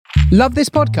Love this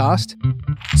podcast?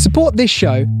 Support this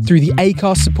show through the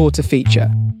Acast supporter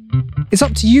feature. It's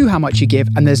up to you how much you give,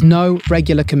 and there's no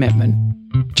regular commitment.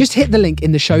 Just hit the link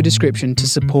in the show description to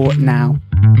support now.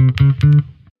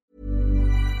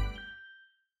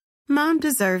 Mom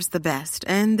deserves the best,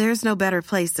 and there's no better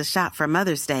place to shop for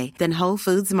Mother's Day than Whole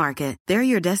Foods Market. They're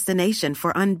your destination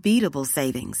for unbeatable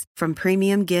savings, from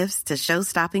premium gifts to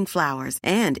show-stopping flowers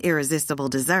and irresistible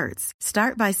desserts.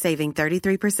 Start by saving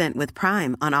 33% with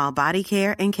Prime on all body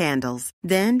care and candles.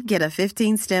 Then get a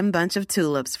 15-stem bunch of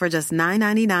tulips for just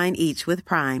 $9.99 each with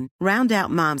Prime. Round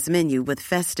out Mom's menu with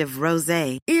festive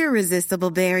rosé,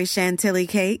 irresistible berry chantilly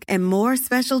cake, and more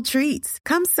special treats.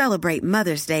 Come celebrate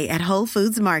Mother's Day at Whole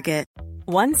Foods Market.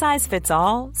 One size fits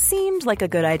all seemed like a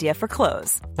good idea for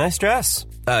clothes. Nice dress.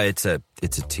 It's a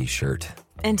t-shirt.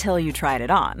 Until you tried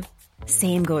it on.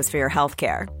 Same goes for your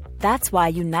healthcare. That's why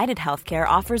United Healthcare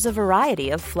offers a variety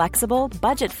of flexible,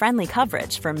 budget-friendly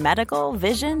coverage for medical,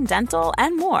 vision, dental,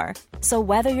 and more. So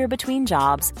whether you're between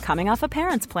jobs, coming off a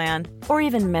parent's plan, or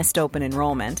even missed open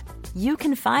enrollment, you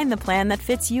can find the plan that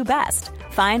fits you best.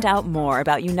 Find out more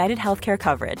about United Healthcare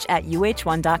coverage at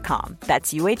uh1.com.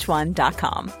 That's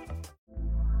uh1.com.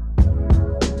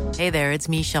 Hey there, it's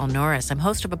Michelle Norris. I'm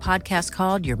host of a podcast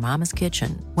called Your Mama's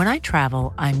Kitchen. When I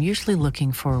travel, I'm usually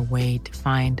looking for a way to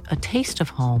find a taste of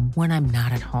home when I'm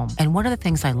not at home. And one of the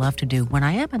things I love to do when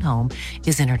I am at home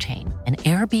is entertain. And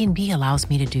Airbnb allows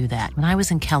me to do that. When I was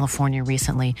in California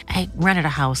recently, I rented a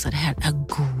house that had a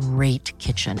great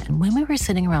kitchen. And when we were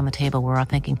sitting around the table, we were all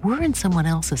thinking, we're in someone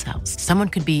else's house. Someone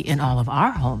could be in all of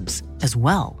our homes as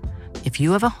well. If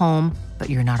you have a home, but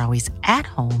you're not always at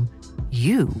home,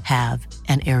 you have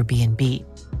an Airbnb.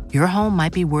 Your home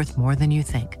might be worth more than you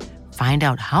think. Find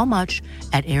out how much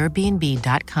at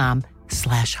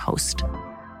airbnb.com/host.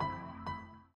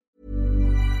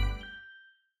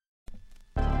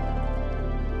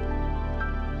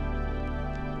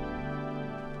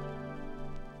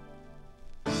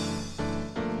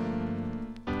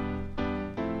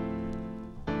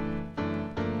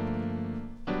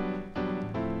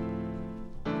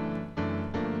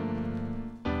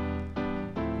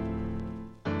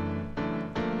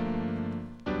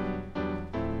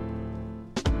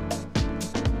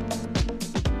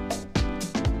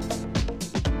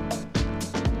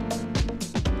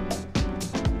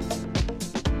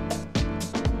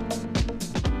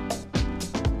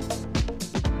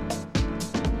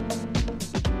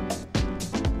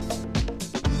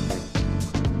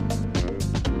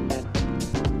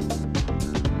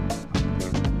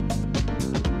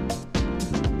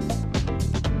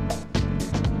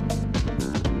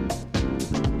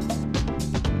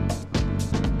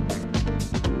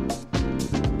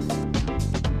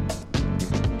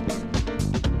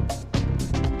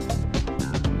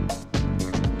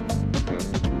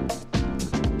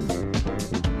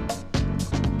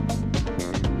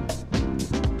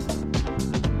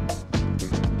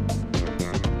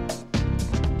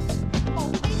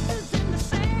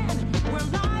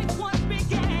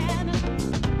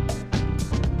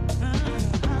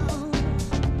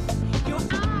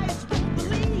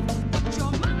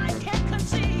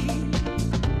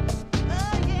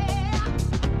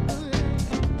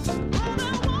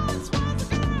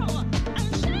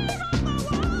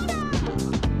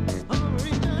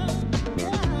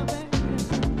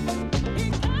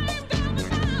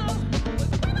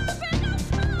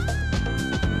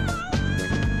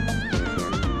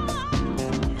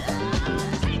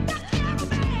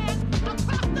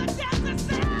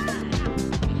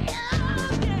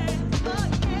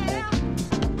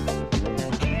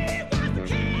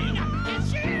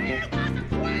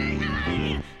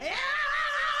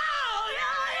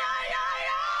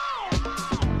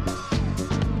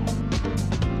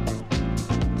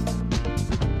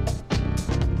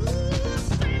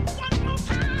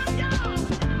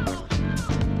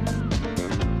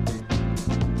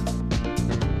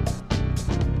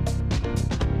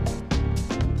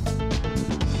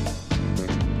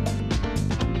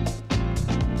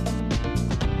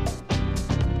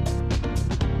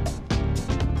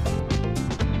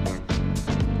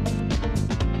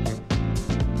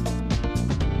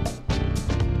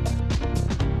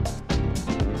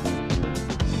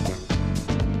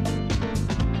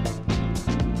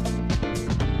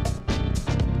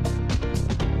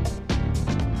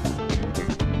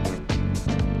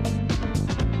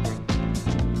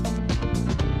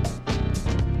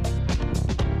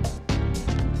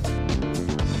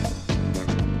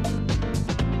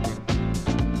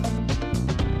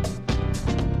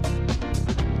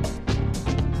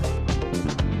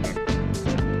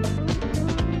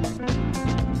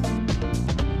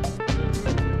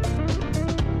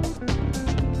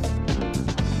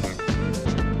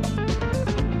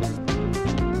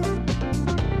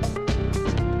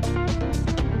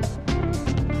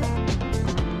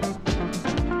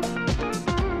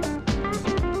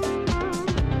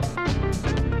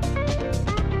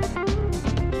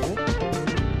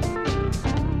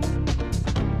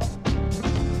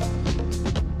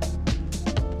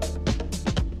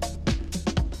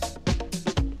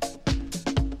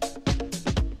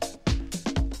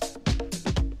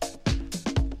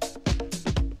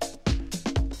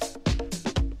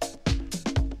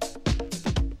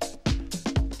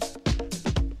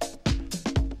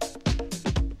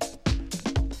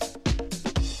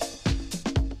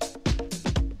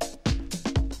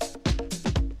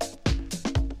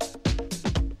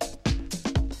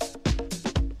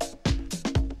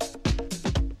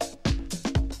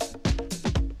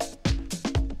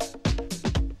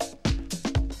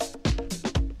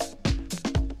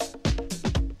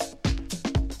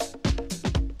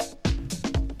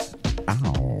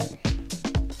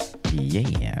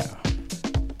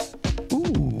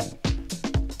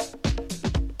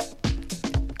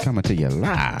 coming to you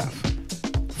live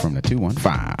from the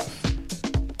 215.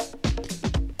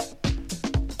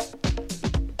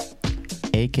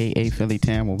 AKA Philly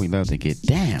Town, where we love to get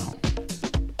down.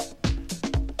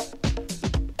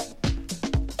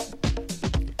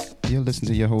 You're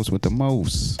listening to your host with the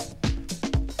most,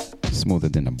 smoother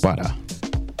than the butter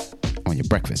on your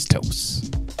breakfast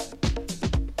toast.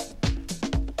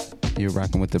 You're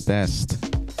rocking with the best,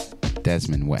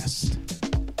 Desmond West.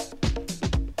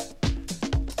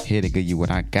 Here to give you what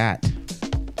I got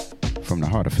from the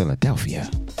heart of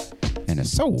Philadelphia and the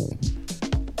soul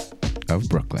of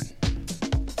Brooklyn.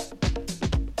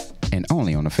 And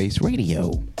only on the Face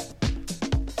Radio.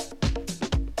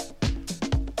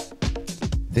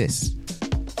 This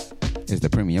is the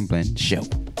Premium Blend Show.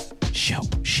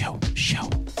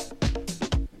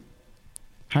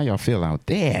 How y'all feel out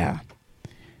there?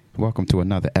 Welcome to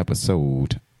another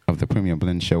episode of the Premium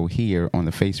Blend Show here on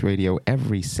the Face Radio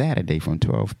every Saturday from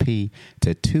 12p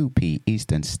to 2p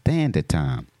Eastern Standard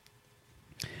Time.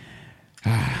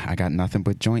 I got nothing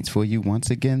but joints for you once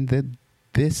again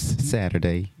this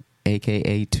Saturday,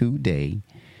 aka today.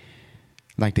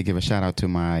 Like to give a shout out to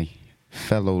my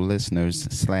fellow listeners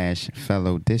 /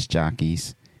 fellow disc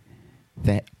jockeys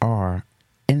that are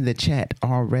in the chat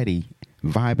already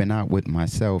vibing out with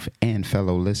myself and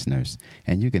fellow listeners.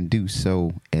 And you can do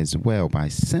so as well by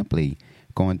simply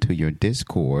going to your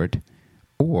Discord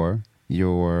or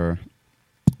your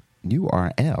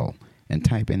URL and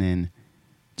typing in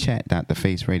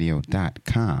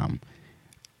chat.thefaceradio.com.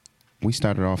 We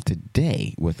started off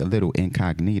today with a little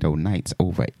Incognito Nights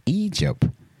Over Egypt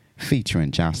featuring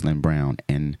Jocelyn Brown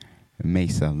and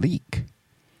Mesa Leak.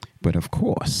 But of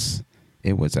course,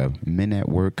 it was a Men at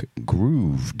Work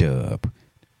groove dub.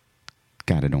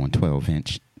 Got it on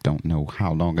 12-inch. Don't know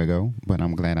how long ago, but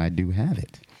I'm glad I do have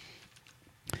it.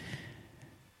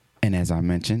 And as I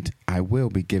mentioned, I will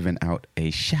be giving out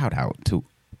a shout out to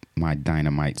my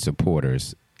Dynamite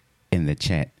supporters in the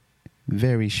chat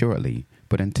very shortly.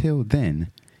 But until then,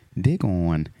 dig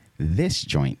on this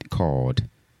joint called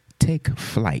Take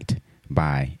Flight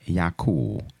by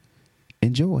Yakul.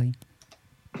 Enjoy.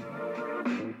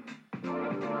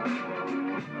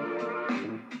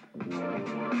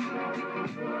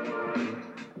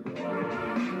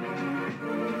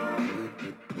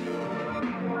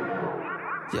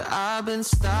 Yeah, I've been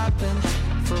stopping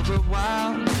for a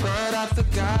while, but I've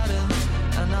forgotten.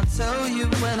 And I'll tell you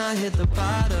when I hit the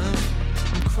bottom.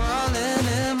 I'm crawling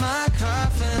in my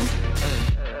coffin.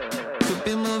 Could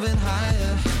be moving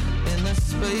higher in the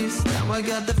space. Now I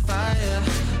got the fire.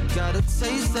 Got a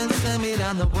taste and send me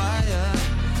down the wire.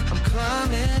 I'm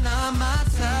climbing on my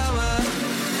tower.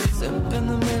 Sip in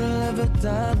the middle of a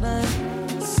dark night.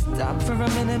 Stop for a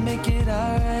minute, make it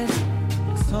alright.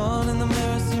 Torn in the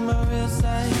mirror, see my real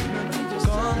side.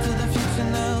 Gone to the future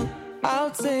now.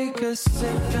 I'll take a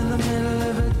sip in the middle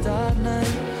of a dark night.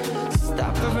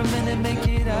 Stop for a minute, make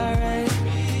it alright.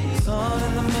 Torn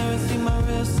in the mirror, see my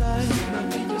real side.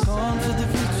 Gone to the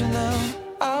future now.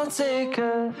 I'll take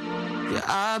a. Yeah,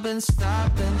 I've been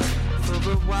stopping for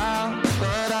a while,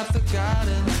 but I've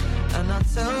forgotten. And I'll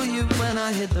tell you when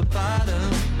I hit the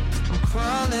bottom. I'm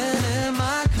crawling in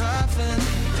my coffin.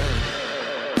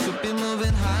 Be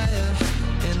moving higher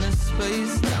in the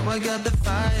space. Now I got the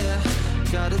fire.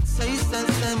 Got a taste and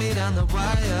send me down the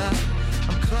wire.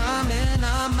 I'm climbing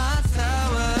on my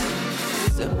tower.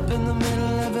 Sip in the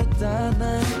middle of a dark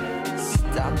night.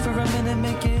 Stop for a minute,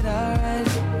 make it alright.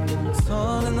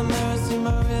 Torn in the mirror, see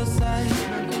my real side.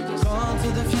 Gone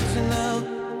to the future now.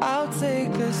 I'll take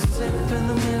a sip in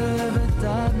the middle of a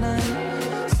dark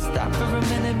night. Stop for a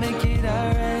minute, make it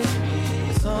alright.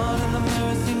 Torn in the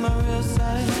mirror, see my real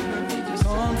side.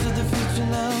 On to the future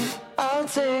now. I'll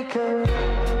take her.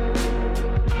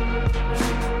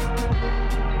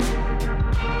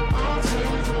 I'll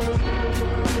take her.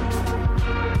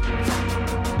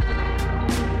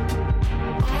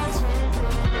 I'll take her. I'll take her.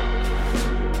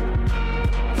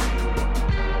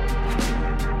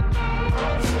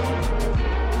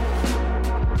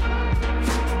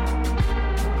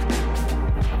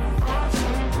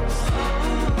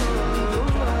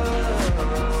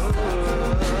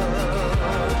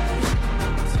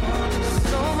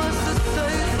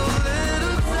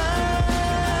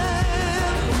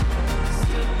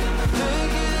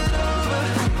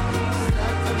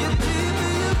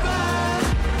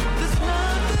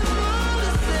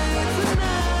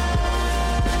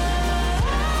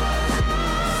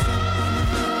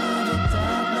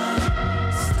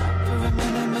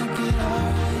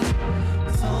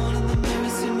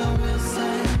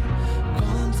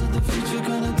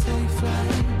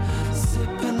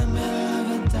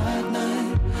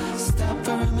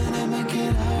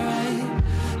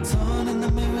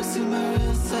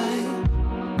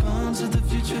 Going to the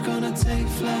future, gonna take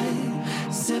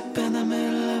flight. Sip in the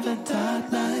middle of a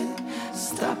dark night.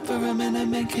 Stop for a minute,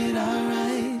 make it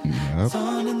alright. Yep.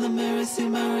 Turn in the mirror, see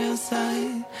my real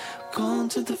side. Going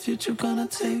to the future, gonna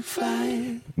take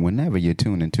flight. Whenever you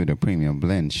tune into the Premium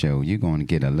Blend Show, you're going to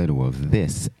get a little of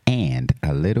this and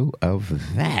a little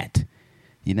of that.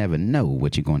 You never know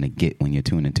what you're going to get when you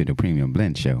tune into the Premium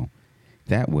Blend Show.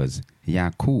 That was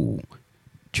Yakul,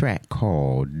 track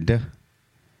called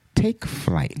Take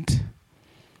Flight.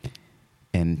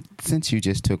 And since you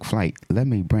just took flight, let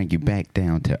me bring you back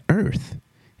down to earth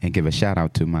and give a shout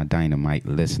out to my Dynamite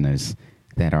listeners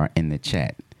that are in the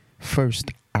chat.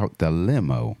 First out the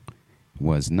limo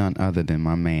was none other than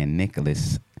my man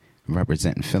Nicholas,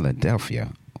 representing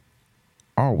Philadelphia.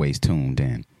 Always tuned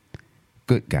in.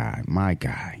 Good guy, my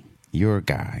guy, your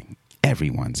guy,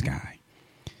 everyone's guy.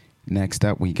 Next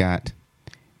up, we got,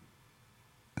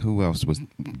 who else was,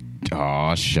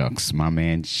 oh shucks, my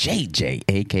man JJ,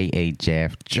 a.k.a.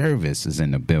 Jeff Jervis, is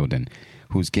in the building,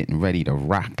 who's getting ready to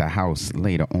rock the house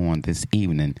later on this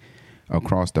evening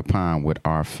across the pond with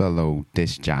our fellow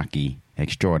disc jockey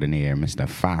extraordinaire, Mr.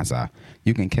 Faza.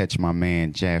 You can catch my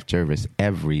man Jeff Jervis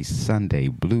every Sunday,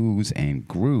 Blues and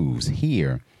Grooves,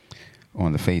 here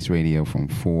on the Face Radio from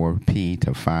 4 p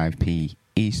to 5 p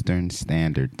Eastern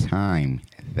Standard Time.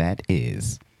 That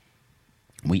is.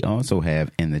 We also have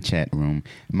in the chat room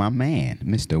my man,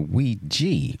 Mr. Wee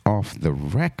G, off the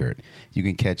record. You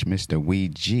can catch Mr. Wee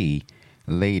G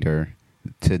later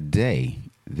today,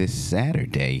 this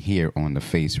Saturday, here on the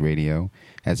Face Radio.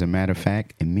 As a matter of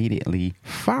fact, immediately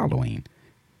following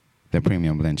the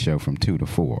Premium Blend Show from 2 to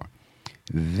 4.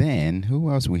 Then,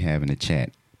 who else we have in the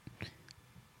chat?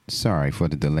 Sorry for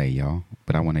the delay, y'all,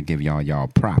 but I want to give y'all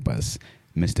propers.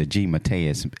 Mr. G.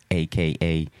 Mateus,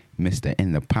 a.k.a. Mr.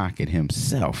 In the Pocket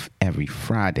himself, every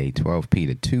Friday, 12 p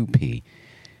to 2 p.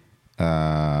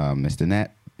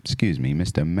 Mr.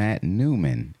 Matt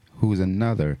Newman, who's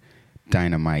another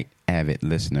Dynamite avid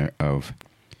listener of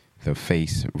the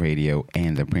Face Radio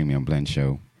and the Premium Blend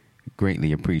Show.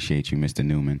 Greatly appreciate you, Mr.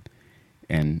 Newman.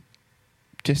 And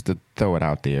just to throw it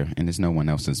out there, and it's no one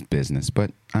else's business,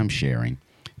 but I'm sharing.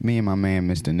 Me and my man,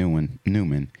 Mr.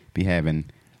 Newman, be having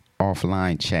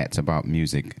offline chats about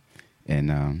music,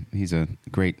 and he's a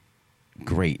great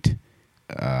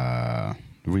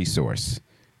resource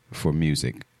for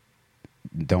music.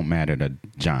 Don't matter the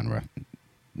genre.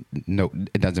 No,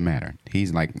 it doesn't matter.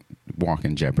 He's like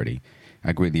walking Jeopardy.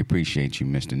 I greatly appreciate you,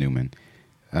 Mr. Newman.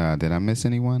 Did I miss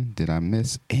anyone?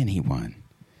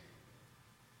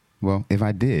 Well, if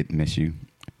I did miss you,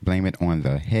 blame it on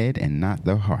the head and not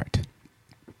the heart.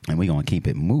 And we're going to keep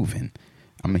it moving.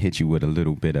 I'm going to hit you with a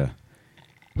little bit of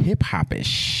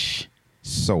hip-hop-ish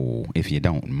soul, if you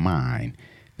don't mind.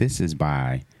 This is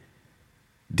by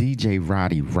DJ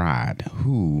Roddy Rod,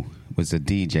 who was a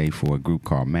DJ for a group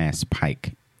called Mass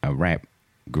Pike, a rap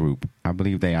group. I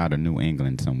believe they out of New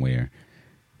England somewhere.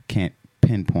 Can't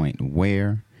pinpoint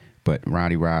where, but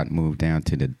Roddy Rod moved down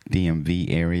to the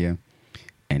DMV area,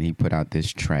 and he put out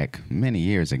this track many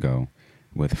years ago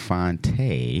with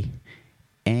Fonte.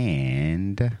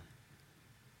 And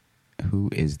who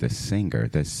is the singer?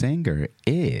 The singer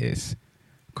is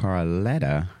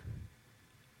Carletta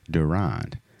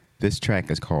Durand. This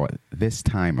track is called This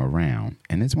Time Around,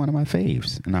 and it's one of my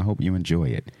faves, and I hope you enjoy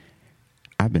it.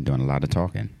 I've been doing a lot of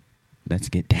talking. Let's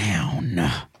get down.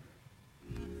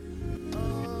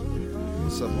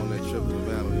 What's up on that trip to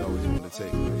the battle you always want to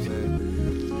take, you know what I'm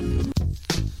saying?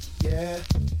 Yeah,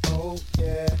 oh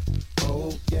yeah,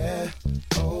 oh yeah,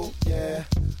 oh yeah,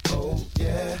 oh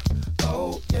yeah,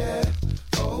 oh yeah,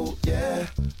 oh yeah,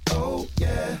 oh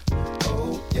yeah,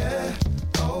 oh yeah,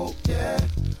 oh yeah,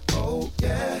 oh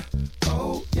yeah,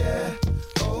 oh yeah,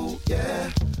 oh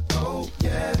yeah, oh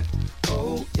yeah,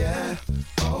 oh yeah,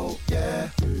 oh yeah.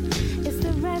 It's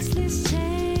the restless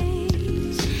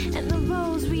change and the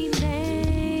roads we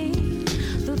name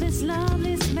through this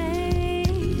loveless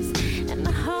maze and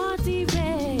the heart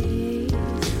erased.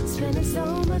 Spending so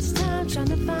much time trying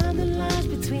to find the lines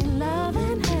between love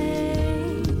and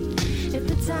hate. If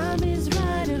the time is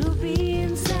right, it'll be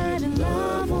inside and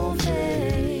love won't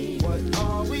fade. What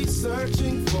are we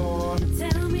searching for?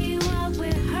 Tell me what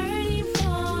we're hurting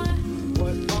for.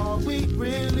 What are we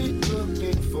really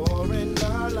looking for in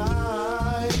our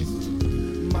lives?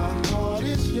 My heart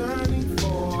is yearning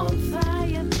for. On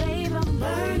fire, babe, I'm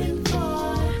burning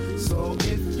for. So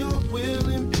if you're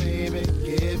willing, baby,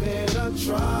 give it a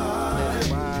try.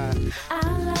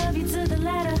 I love you to the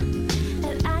letter,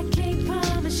 and I can't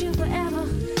promise you forever.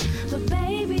 But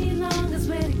baby, long as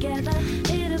we're together,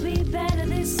 it'll be better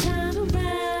this time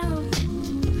around.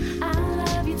 I love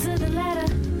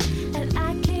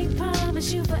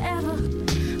promise you forever.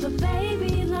 But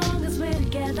baby, long as we're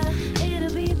together,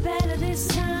 it'll be better this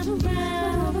time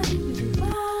around.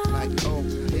 Like, oh,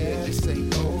 yeah, they say,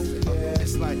 oh, yeah.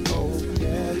 It's like, oh,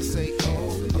 yeah, they say,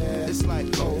 oh, yeah. It's like,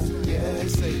 oh, yeah, they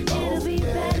say, oh, it'll be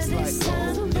yeah. better It's like, this oh,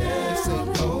 time yeah, they say,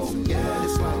 oh, yeah.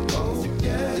 It's like, oh,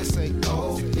 yeah, they say,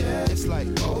 oh, yeah. It's like,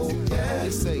 oh, yeah,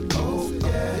 they say, oh,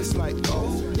 yeah. It's like,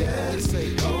 oh, yeah, they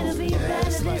say, oh, it'll be yeah. better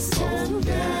It's like, this oh, time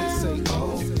yeah, they say,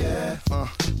 oh, yeah.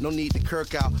 No need to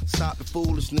kirk out, stop the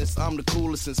foolishness. I'm the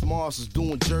coolest since Mars was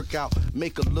doing jerk out.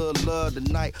 Make a little love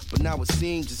tonight, but now it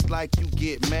seems just like you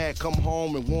get mad. Come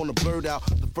home and wanna blurt out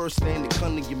the first thing that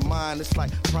come to your mind. It's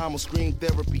like primal scream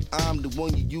therapy. I'm the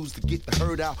one you use to get the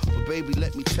hurt out. But baby,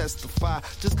 let me testify.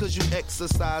 Just cause you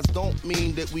exercise don't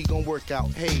mean that we gon' work out.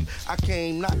 Hey, I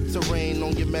came not to rain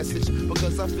on your message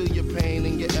because I feel your pain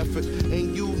and your effort.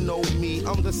 And you know me,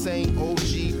 I'm the same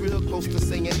OG, real close to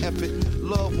saying effort.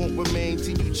 Love won't remain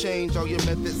till you change all your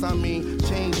methods. I mean,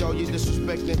 change all your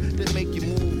disrespecting that make you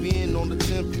move in on the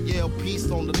 10th, yell peace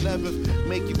on the 11th,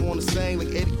 make you wanna sing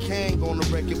like Eddie Kang on the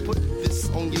record. Put this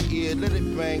on your ear, let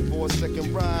it bang for a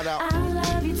second, ride out. I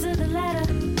love you to the letter,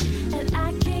 and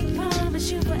I can't promise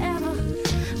you forever.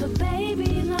 But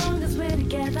baby, long as we're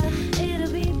together,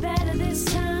 it'll be better this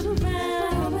time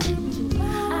around.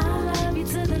 I love you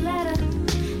to the letter,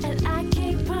 and I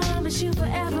can't promise you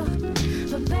forever.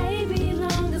 But baby,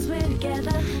 long as we're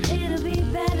together, it'll be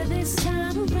better this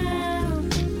time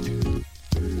around.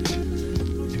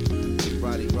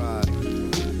 Roddy Rod,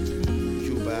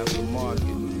 Cuba After Market.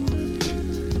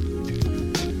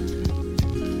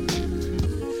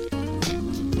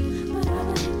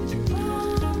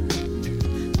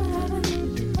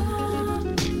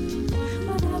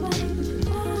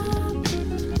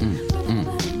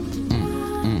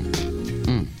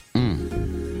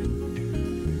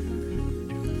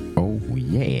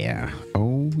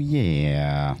 Oh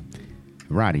yeah.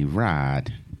 Roddy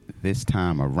Rod, this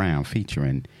time around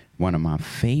featuring one of my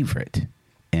favorite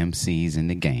MCs in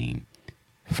the game,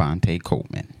 Fonte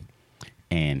Coleman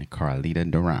and Carlita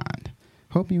Durand.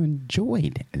 Hope you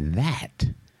enjoyed that.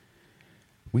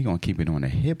 We're going to keep it on the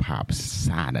hip-hop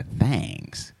side of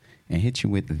things and hit you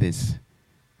with this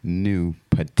new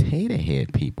Potato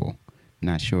Head People.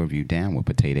 Not sure if you're down with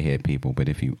Potato Head People, but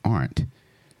if you aren't,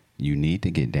 you need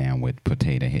to get down with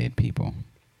Potato Head People.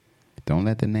 Don't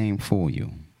let the name fool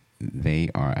you.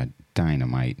 They are a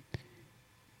dynamite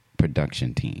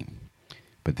production team.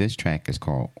 But this track is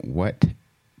called What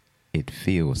It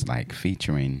Feels Like,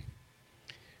 featuring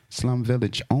Slum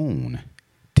Village own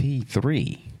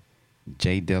T3,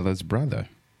 J Dilla's brother,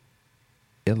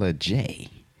 Illa J,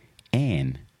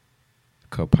 and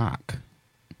Kapak.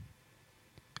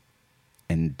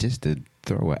 And just to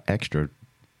throw an extra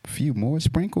few more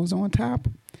sprinkles on top,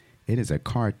 it is a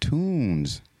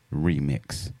cartoons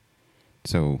remix.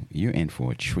 So you're in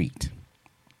for a treat.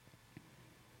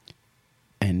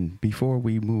 And before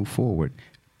we move forward,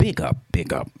 big up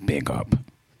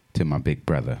to my big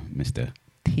brother, Mr.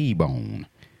 T-Bone,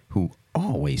 who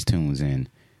always tunes in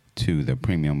to the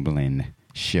Premium Blend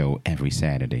show every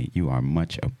Saturday. You are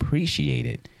much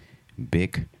appreciated,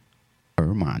 Big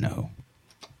Hermano.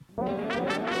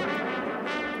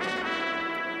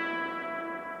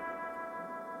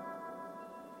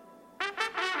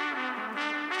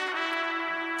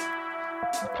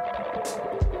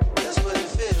 That's what it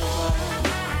feels like.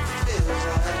 Feels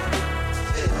like.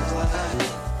 Feels like.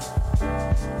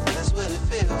 That's what it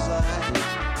feels like.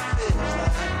 Feels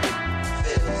like.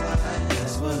 Feels like.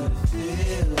 That's what it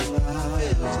feels like.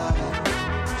 Feels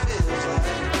like. Feels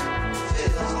like.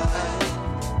 Feels like.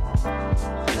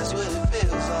 That's what it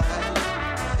feels like.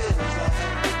 Feels like.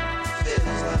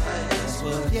 Feels like. That's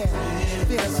what it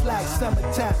feels like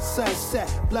summertime, sunset,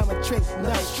 blowing tree,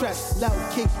 no stress, low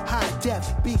key, high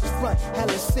def, beachfront,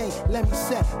 hella scene, let me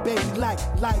set, baby like,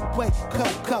 lightweight,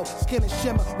 cocoa, skin and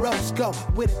shimmer, rose gold,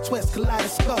 with a twist,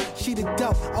 kaleidoscope, she the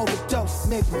dope, overdose,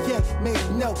 maybe yeah, maybe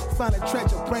no, find a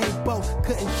treasure, rainbow,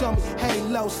 couldn't show me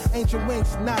halos, angel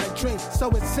wings, not a dream, so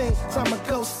it seems, I'm a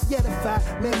ghost, yeah the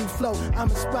vibe, made me flow, I'm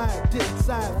inspired,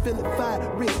 desire, feel it fire,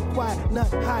 required, none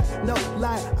high, no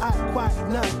lie, I acquired,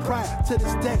 none prior to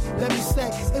this day, let me say,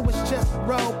 it was just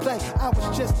role play, I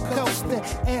was just ghosting,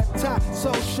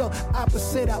 anti-social,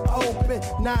 opposite of open,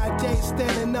 nowadays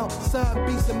standing on sun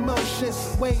beats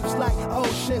emotions, waves like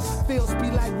oceans, fields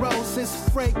be like roses,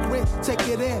 fragrant, take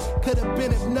it in, could've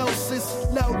been hypnosis,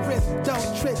 low risk,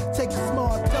 don't trip, take a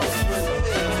small dose. What it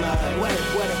feels like, what it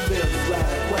feels like,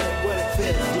 what it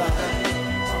feels like.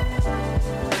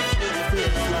 What it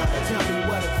feels like, tell me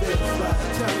what it feels like,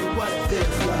 tell me what it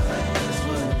feels like. That's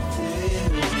what it feels like.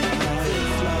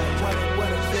 What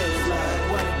it feels like,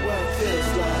 what it feels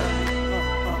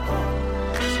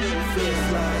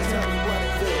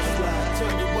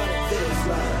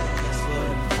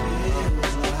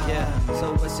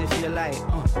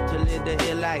to live the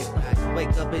ill life.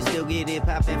 Wake up and still get it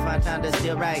poppin', find time to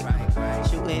still write.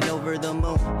 Shooting over the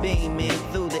moon, beaming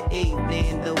through the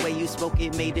evening. The way you spoke,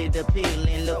 it made it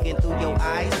appealing. Looking through your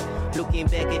eyes, looking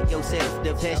back at yourself.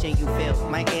 The passion you felt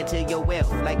might add to your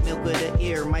wealth. Like milk of the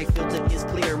ear, my filter is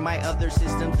clear. My other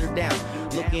systems are down.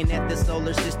 Looking at the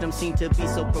solar system seem to be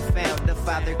so profound. The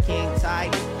Father King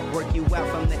tide, work you out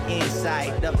from the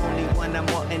inside. The only one I'm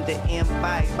wanting to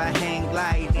imbibe. By hang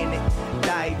glide in it,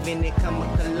 dive in it, come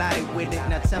and collide with it.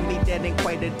 Now tell me that ain't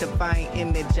quite a divine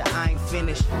image. I ain't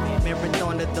finished.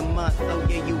 Marathon of the month, oh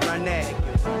yeah, you run that.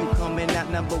 You coming out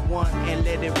number one and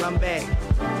let it run back.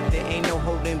 There ain't no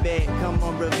holding back, come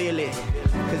on reveal it.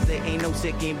 Cause there ain't no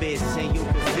second best and you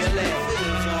can feel it.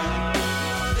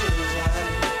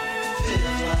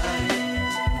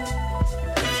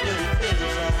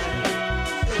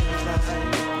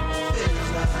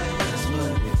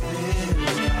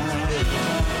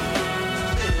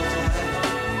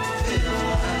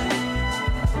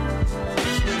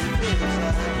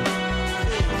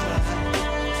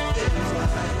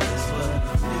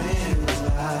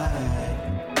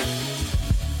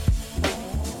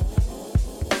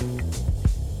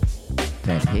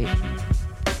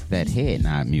 That head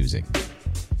nod music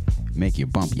make you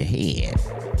bump your head.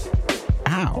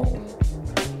 Ow.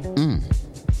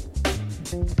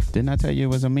 Didn't I tell you it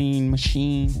was a mean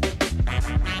machine?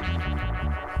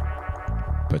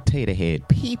 Potato Head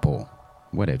people,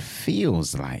 what it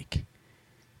feels like.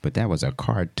 But that was a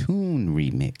cartoon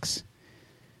remix.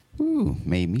 Ooh,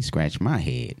 made me scratch my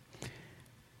head.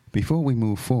 Before we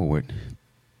move forward,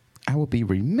 I would be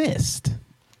remiss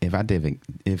if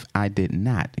I did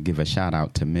not give a shout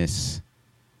out to Miss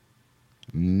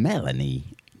Melanie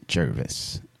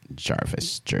Jervis, J.E.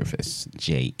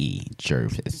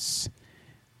 Jervis,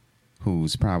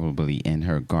 who's probably in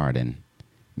her garden.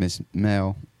 Miss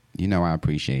Mel, you know I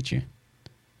appreciate you.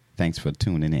 Thanks for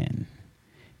tuning in.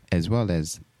 As well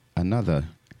as another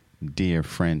dear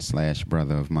friend /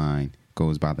 brother of mine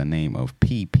goes by the name of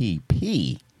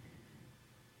PPP,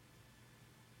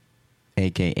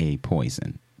 a.k.a.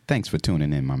 Poison. Thanks for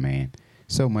tuning in, my man.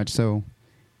 So much so,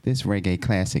 this reggae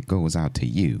classic goes out to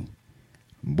you.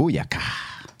 Booyaka.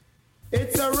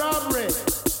 It's a robbery.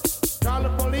 Call the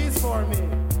police for me.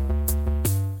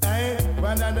 Hey,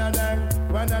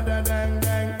 wa-da-da-dang,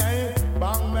 wa-da-da-dang-dang, hey.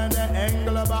 Bang, man, the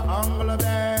angle of a angle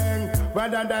bang.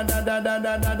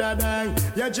 Wa-da-da-da-da-da-da-da-dang.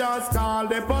 You just call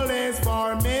the police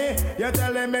for me. You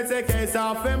tell him it's a case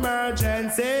of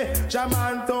emergency.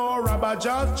 Shaman to robber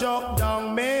just choke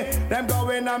down me. Them go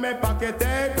in on me pocket,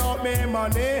 take out me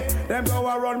money. Them go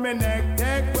around me neck,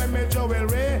 take with me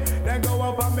jewelry. Then go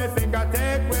up on me finger,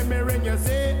 take with me ring, you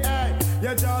see. Hey,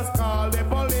 you just call the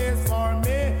police for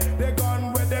me. The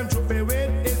gun with them troopy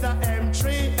with is a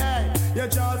M3. Hey, you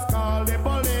just call the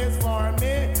police for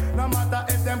me. No matter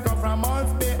if them come from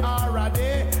months, be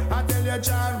already. I tell you,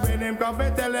 John, when him come,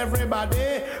 tell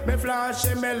everybody. Me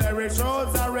flashing me lyrics,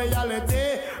 shows a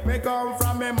reality. Me come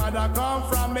from me mother, come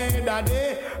from me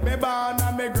daddy. Me born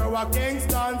and me grow a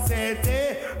Kingston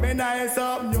City. Me nice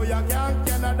up New York and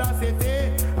Canada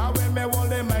City. And when me hold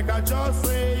the mic, I just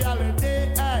reality.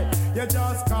 Hey, you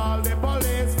just call the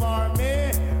police for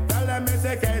me. Tell them it's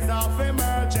a case of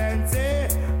emergency.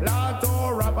 Lot to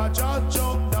robber just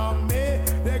choke down me.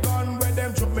 The gun with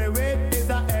them shoot me with is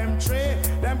a M3.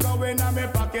 Them go in on me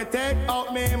pocket, take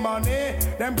out me money.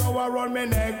 Them go around me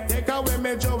neck, take away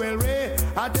me jewelry.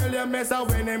 I tell you, miss, I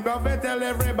win him, go tell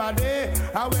everybody.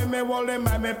 I when me hold him,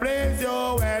 I me praise you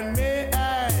and me.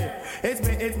 Hey, it's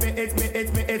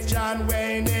John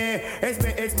Wayne.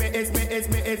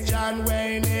 It's John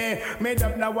Wayne. Made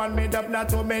up now one, made up now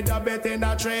two, made up it in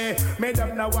a tree. Made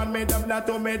up now one, made up now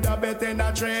two, made up it in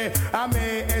a tree. And me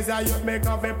is a youth, make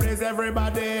up it, please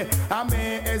everybody. And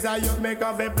me is a youth, make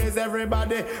up it, please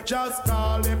everybody. Just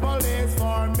call the police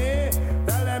for me.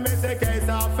 Tell them it's a case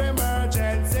of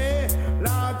emergency.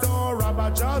 Lotto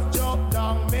robber just jump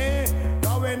down me.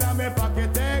 Go in on me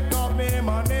pocket, take out me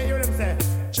money. You know what I'm saying?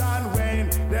 John Wayne,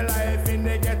 the life in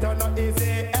the ghetto not easy.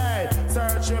 Hey,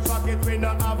 search your pocket, we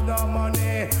don't have no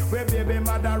money. We baby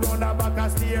mother run a back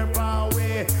and steer far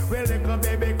away. We little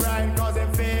baby crying cause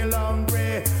him feel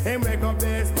hungry. Him wake up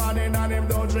this morning and him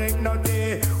don't drink no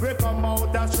tea. We come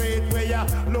out the street where ya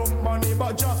look money,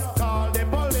 but just call the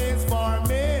police for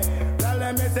me. Tell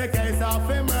them it's a case of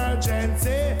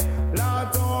emergency.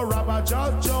 Lotto robber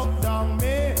just choke down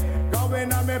me. Go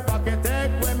in on me pocket,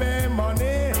 take with me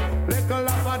money. Little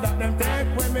offer that them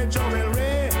take with me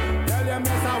jewelry. Tell them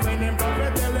yes, I win him,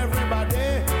 come tell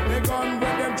everybody. The gun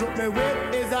with them troop me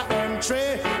with is a M3.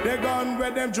 The The gun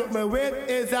where them shoot me with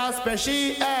is a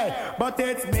special, eh? But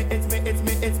it's me,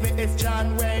 it's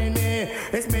John Wayne.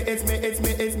 It's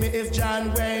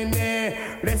John Wayne.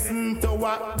 Listen to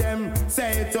what them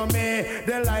say to me.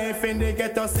 The life in the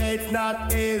ghetto say it's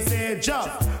not easy.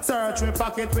 Just search we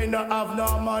pocket, we don't have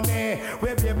no money.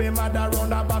 We baby mother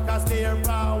run a back and stay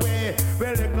away. We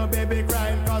little baby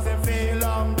crying cause he feel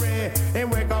hungry. He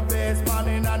wake up this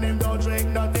morning and him don't drink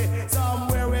nothing.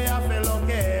 Somewhere we have to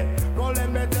locate. Go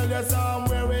let me tell you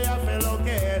somewhere we have to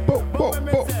locate.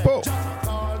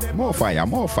 More fire,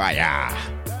 more fire.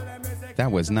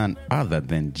 That was none other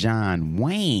than John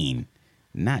Wayne.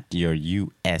 Not your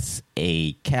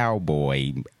USA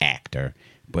cowboy actor,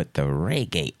 but the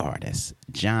reggae artist.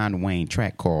 John Wayne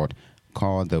track called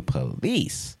Call the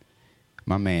Police.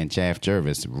 My man Jaff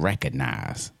Jervis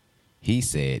recognized. He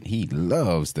said he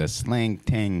loves the slang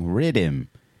tang rhythm.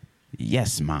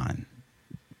 Yes, man.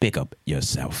 Big up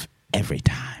yourself every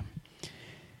time.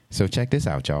 So check this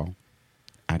out, y'all.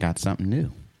 I got something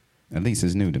new. At least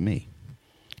it's new to me.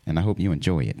 And I hope you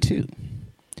enjoy it too.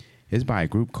 It's by a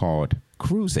group called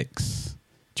Cruisix.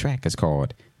 Track is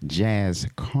called Jazz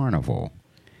Carnival.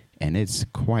 And it's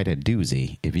quite a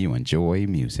doozy if you enjoy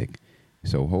music.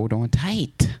 So hold on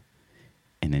tight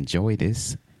and enjoy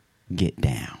this Get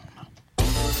Down.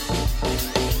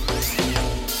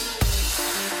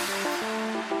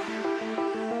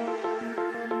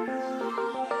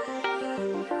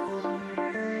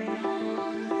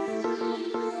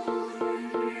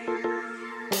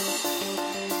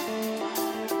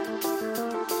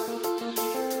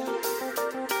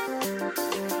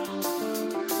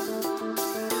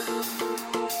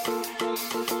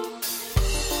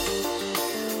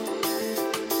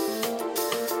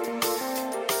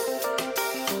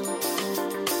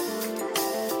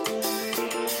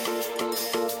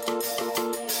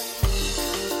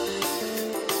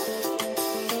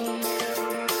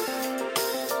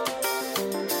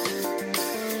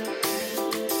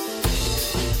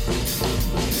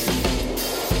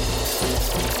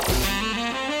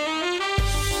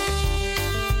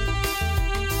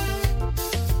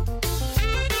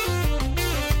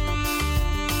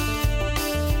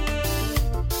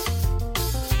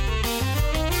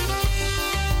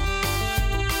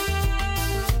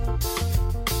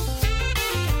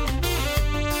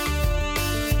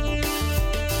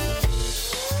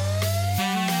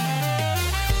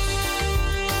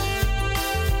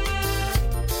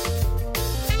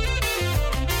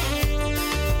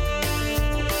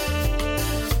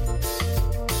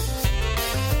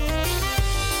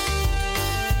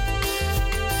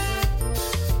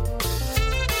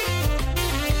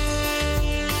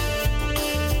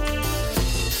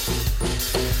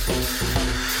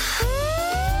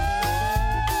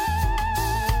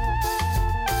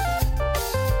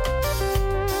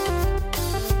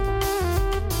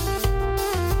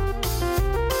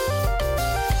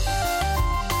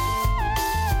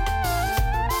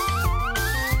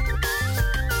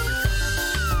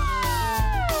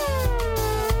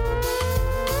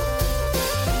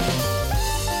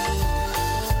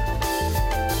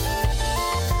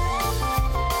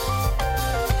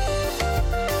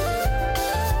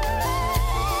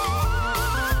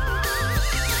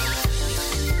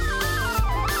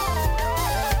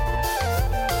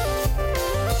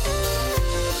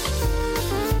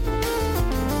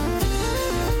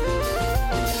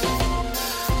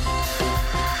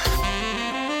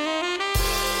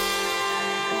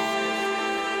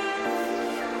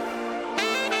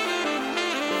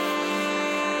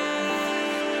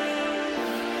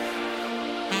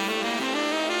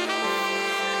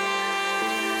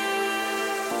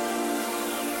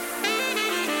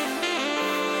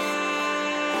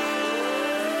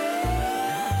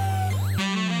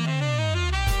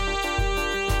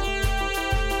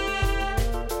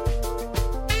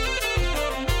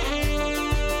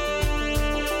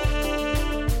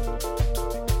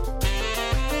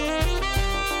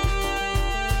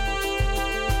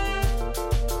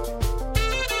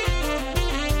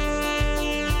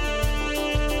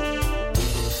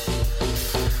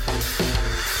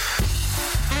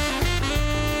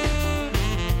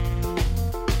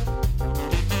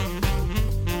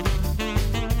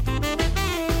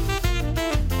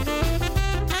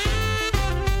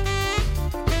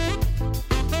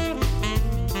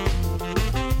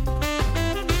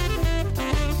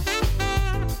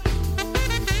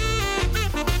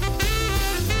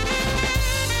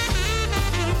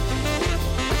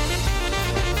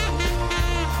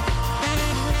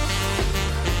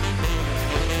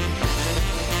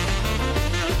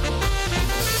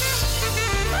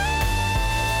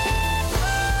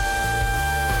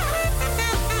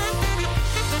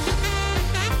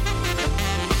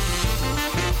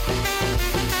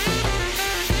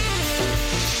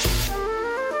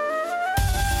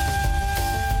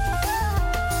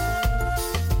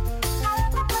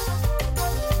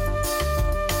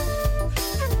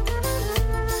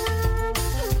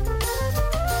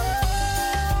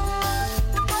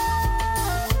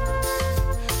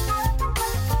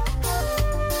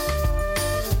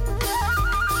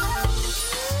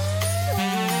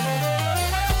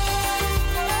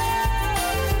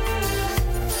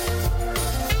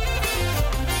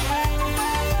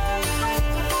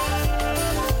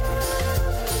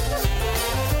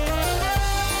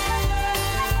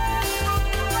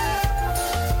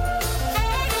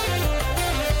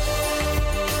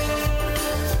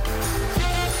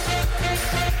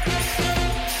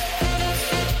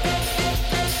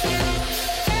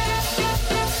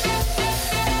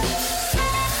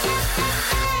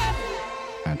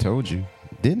 told you.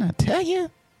 Didn't I tell you?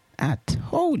 I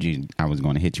told you I was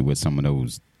going to hit you with some of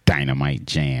those dynamite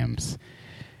jams.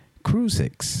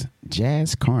 Crucix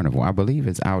Jazz Carnival. I believe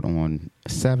it's out on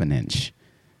 7-inch.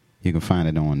 You can find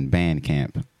it on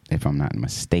Bandcamp, if I'm not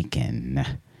mistaken.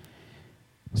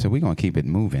 So we're going to keep it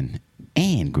moving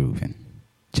and grooving.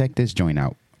 Check this joint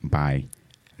out by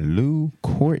Lou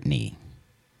Courtney.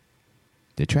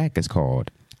 The track is called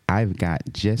I've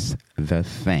Got Just the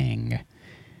Thing.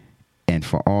 And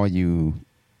for all you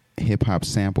hip-hop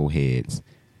sample heads,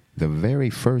 the very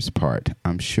first part,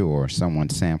 I'm sure someone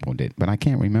sampled it, but I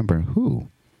can't remember who.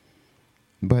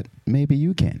 But maybe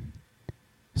you can.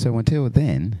 So until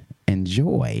then,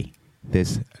 enjoy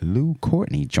this Lou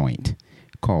Courtney joint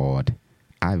called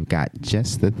I've Got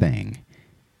Just the Thing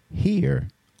here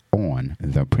on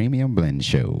the Premium Blend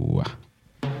Show.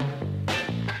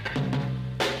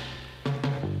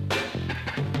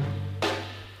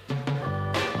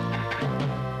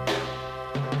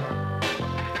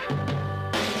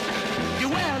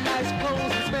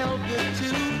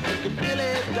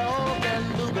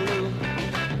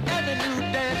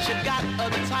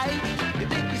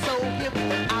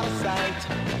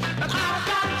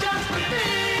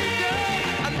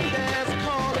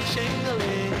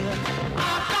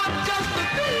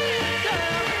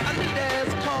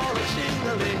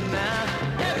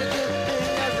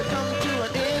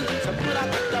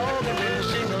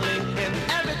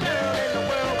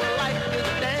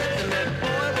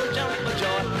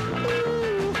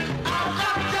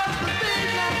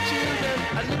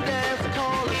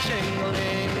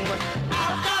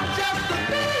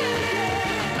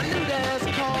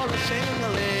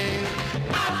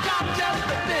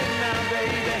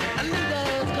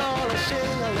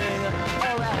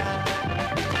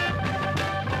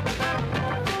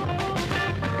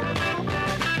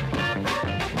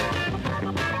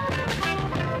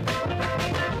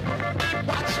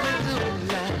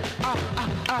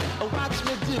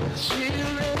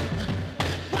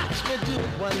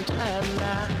 One time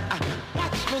now,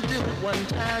 watch me do it one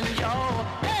time, y'all.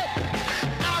 Hey,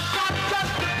 I've got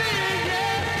just the thing,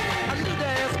 yeah. A new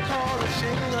dance called a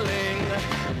shingling.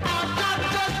 I've got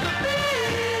just the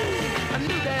thing. A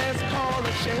new dance called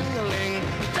a shingling.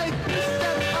 Take 3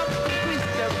 steps up, 3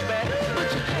 steps back. Put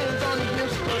your hands on your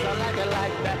hips, 'cause I like it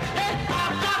like that. Hey,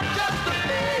 I've got just the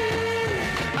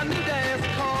thing. A new dance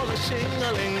called a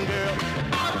shingling, girl.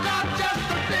 I've got just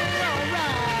the thing,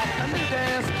 alright. A new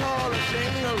dance called a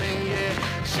shingling, yeah.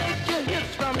 Shake your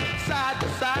hips from side to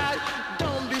side.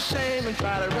 Don't be ashamed and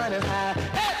try to run it high.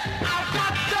 Hey, I've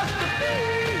got just the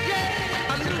thing,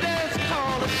 yeah. A new dance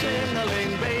called a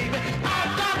shingling, baby.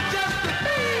 I've got just the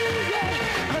thing,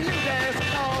 yeah. A new dance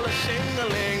called a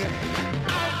shingling.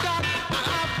 I've got it.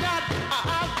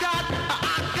 I've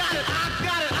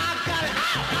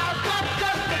got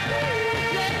just the thing,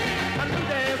 yeah. A new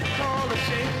dance called a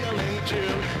shingling,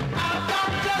 too. I've got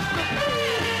just the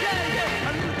thing, yeah.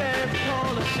 A new dance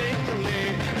called a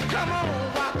shingling. Come on,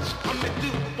 watch me do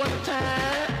it one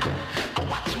time.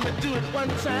 Watch me do it one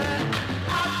time.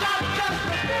 I've got just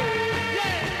the thing,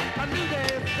 yeah. A new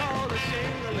dance called a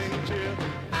shingling, too.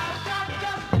 I've got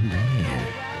just the thing.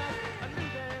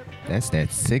 That's that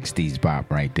 60s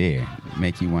bop right there.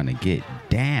 Make you want to get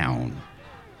down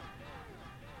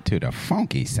to the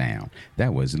funky sound.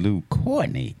 That was Lou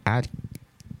Courtney. I've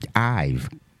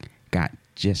got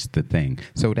just the thing.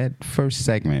 So that first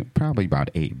segment, probably about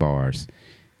 8 bars,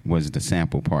 was the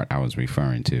sample part I was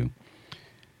referring to.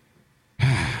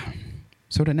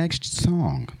 So the next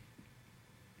song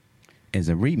is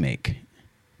a remake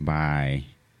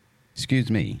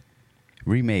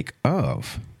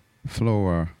of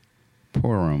Flora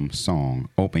Purim's song,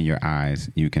 Open Your Eyes,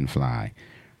 You Can Fly.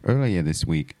 Earlier this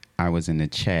week, I was in the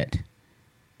chatting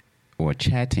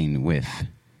with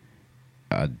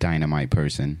a dynamite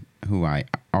person who I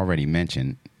already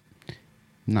mentioned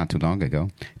not too long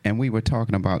ago, and we were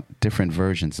talking about different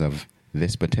versions of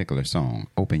this particular song,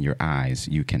 Open Your Eyes,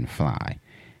 You Can Fly.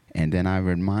 And then I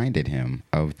reminded him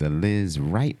of the Liz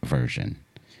Wright version,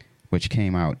 which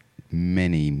came out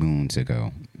many moons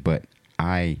ago, but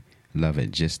I love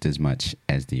it just as much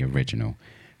as the original.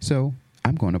 So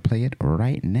I'm going to play it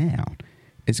right now.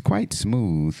 It's quite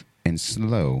smooth and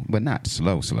slow, but not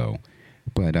slow,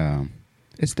 but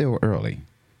it's still early.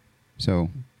 So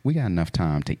we got enough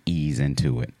time to ease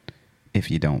into it,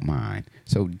 if you don't mind.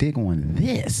 So dig on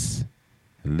this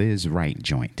Liz Wright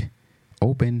joint.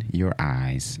 Open Your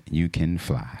Eyes, You Can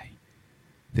Fly.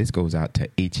 This goes out to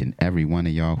each and every one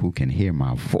of y'all who can hear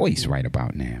my voice right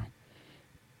about now.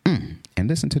 And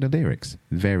listen to the lyrics.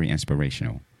 Very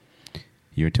inspirational.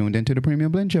 You're tuned into the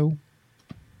Premium Blend Show.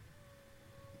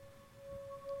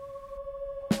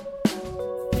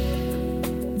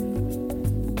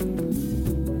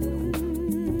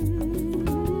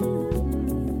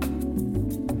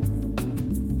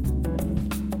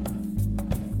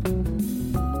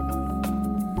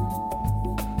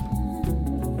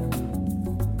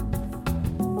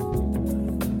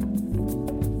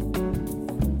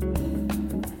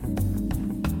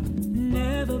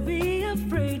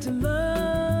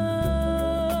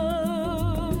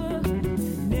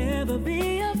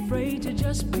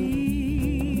 just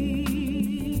be.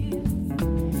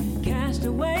 Cast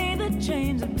away the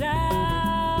chains of doubt.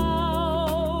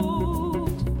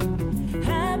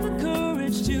 Have the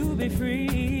courage to be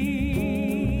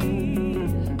free.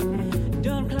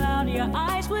 Don't cloud your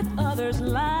eyes with others'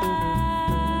 lies.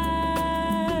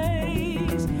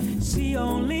 See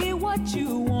only what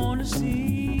you want to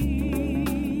see.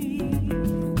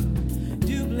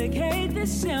 Duplicate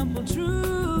this simple truth.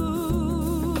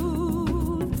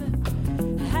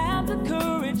 Have the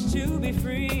courage to be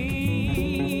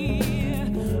free.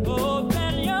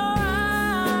 Open your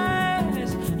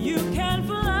eyes, you can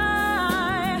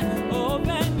fly.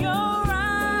 Open your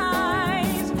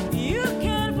eyes, you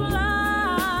can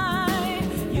fly.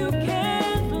 You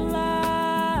can fly.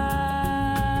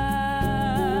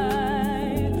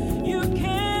 You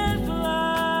can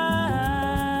fly.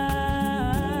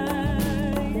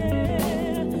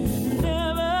 Yeah.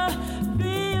 Never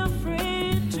be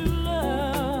afraid to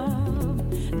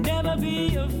love. Never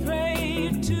be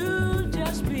afraid to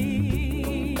just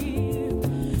be.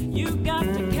 You got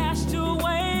to cast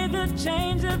away the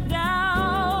chains of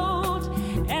doubt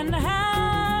and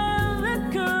have the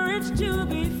courage to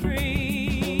be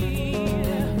free.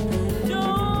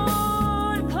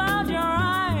 Don't cloud your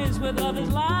eyes with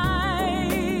others'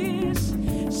 lies.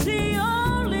 See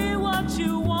only what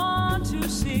you want to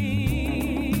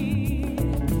see.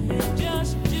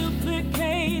 Just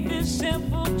duplicate this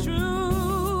simple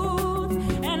truth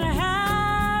and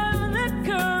have the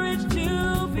courage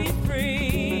to be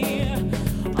free.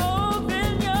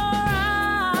 Open your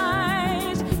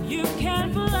eyes, you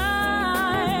can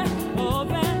fly.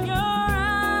 Open your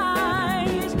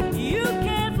eyes, you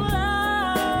can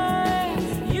fly.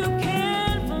 You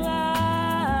can fly.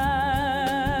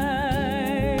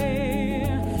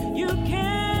 You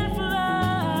can fly.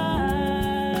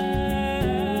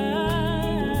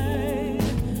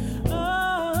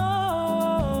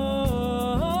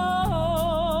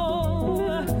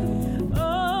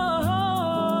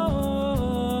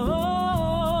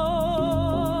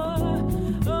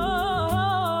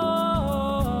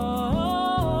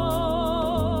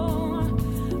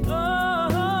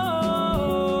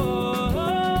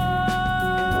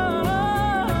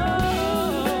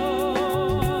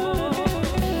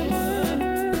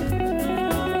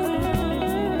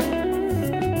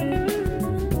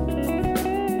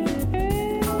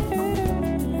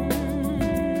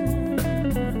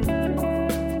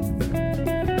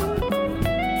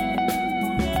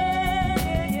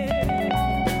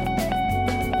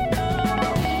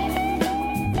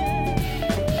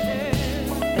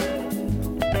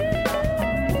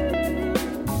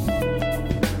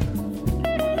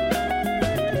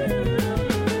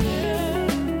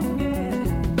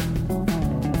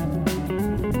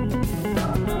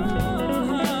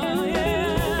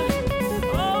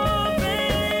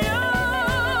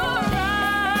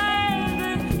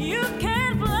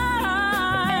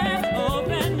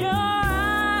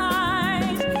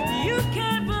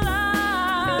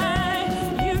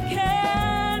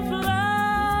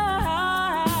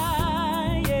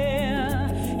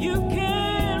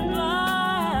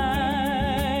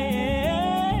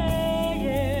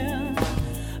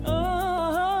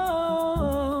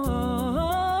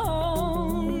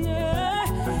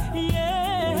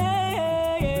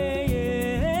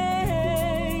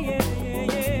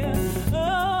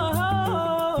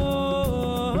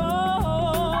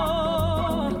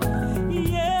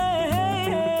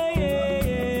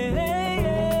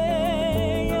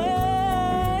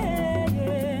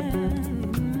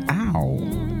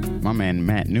 My man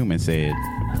Matt Newman said,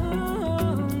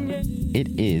 it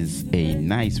is a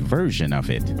nice version of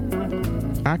it.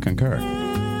 I concur.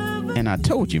 And I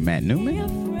told you, Matt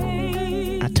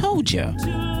Newman. I told you.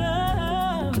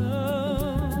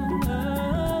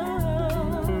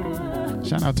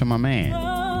 Shout out to my man,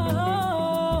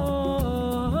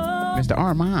 Mr.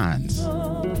 Armands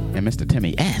and Mr.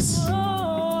 Timmy S.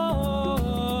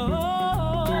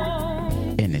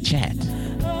 in the chat.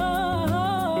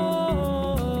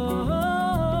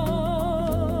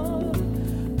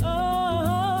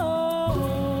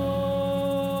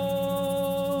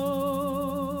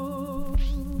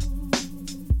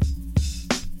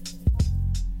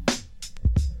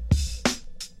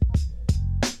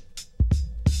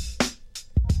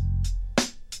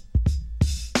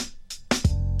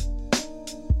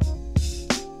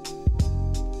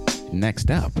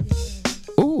 Next up,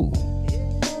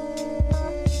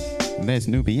 Les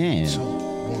Nubian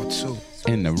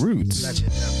and the Roots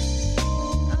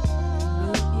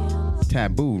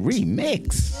Taboo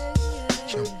Remix.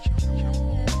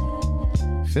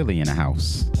 Philly in the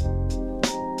house.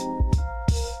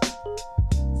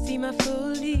 Si ma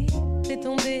folie, c'est ton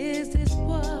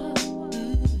désespoir.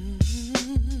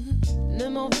 Ne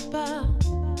m'en veux pas,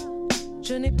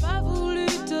 je n'ai pas voulu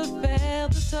te faire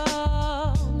de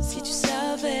tort. Si tu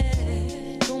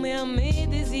savais combien mes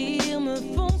désirs me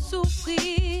font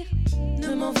souffrir,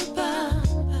 ne m'en veux pas,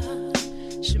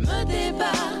 je me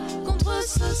débat contre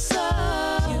ce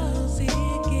sort. Music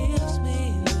gives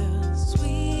me the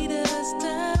sweetest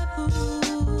taboo.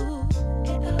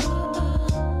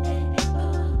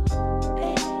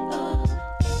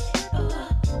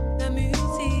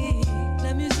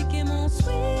 La musique est mon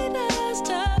sweetest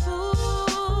taboo.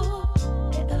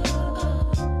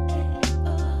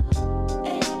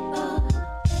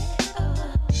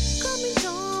 Comme une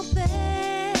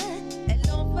tempête,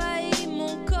 elle envahit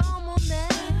mon corps, mon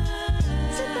être.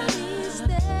 C'est un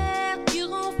mystère qui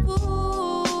rend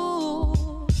fou.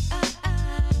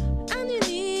 Un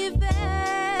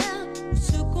univers où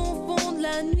se confondent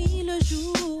la nuit, le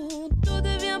jour. Tout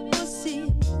devient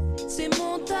possible, c'est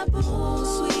mon tabou.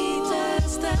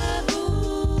 Sweetest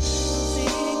taboo.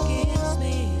 Music gives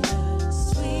me the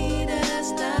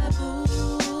sweetest taboo.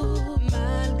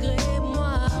 Malgré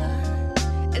moi,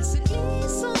 elle se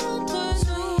glisse entre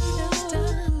nous.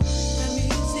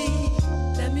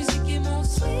 La musique est mon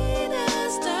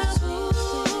sweetest taboo.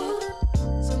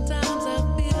 Sometimes I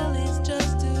feel it's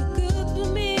just too good for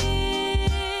me.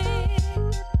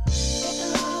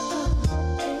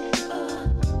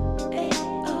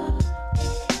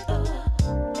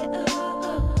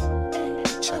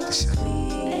 Check this out.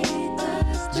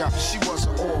 Yeah, she was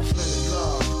an orphan in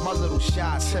love. My little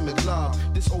shy, timid love.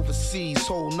 This overseas,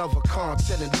 whole nother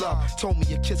continent love. Told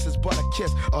me a kiss is but a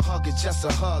kiss, a hug is just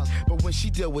a hug. But when she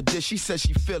deal with this, she says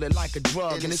she feel it like a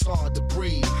drug. And it's hard to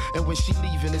breathe. And when she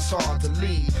leaving, it's hard to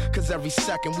leave. Cause every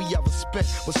second we ever spent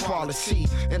was quality.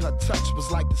 And her touch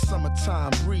was like the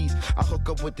summertime breeze. I hook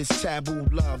up with this taboo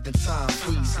love, then time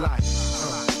freeze like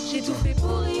J'ai tout fait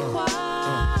pour y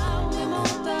croire, mais mon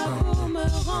tabou me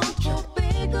rend trop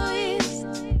égoïste.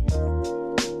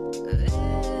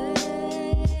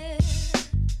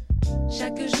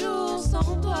 Chaque jour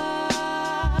sans toi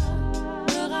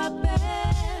me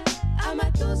rappelle à ma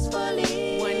douce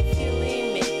folie. When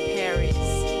feeling in Paris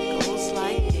goes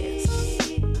like this.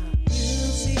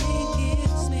 Music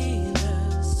gives me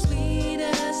the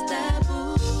sweetest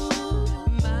taboo.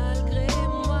 Malgré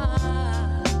moi,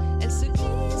 elle se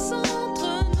glisse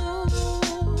entre nous.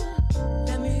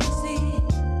 La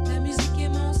musique est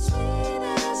mon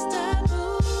sweetest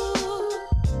taboo.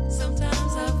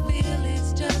 Sometimes I feel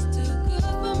it's just too good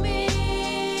for me.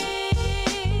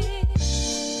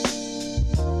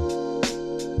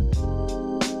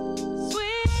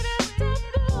 Sweetest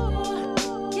taboo,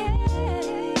 yeah,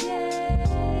 yeah.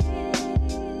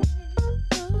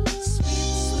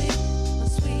 Sweet, my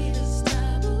sweetest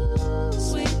taboo.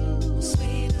 Sweet, my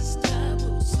sweetest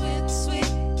taboo.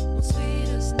 Sweet, my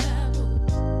sweetest taboo.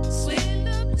 Sweet,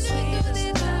 the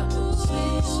sweetest taboo.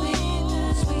 Sweet, my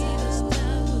sweetest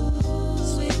taboo.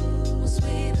 Sweet, my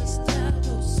sweetest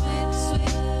taboo. Sweet, my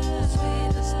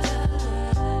sweetest taboo.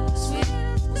 Sweet,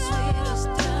 my sweetest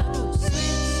taboo.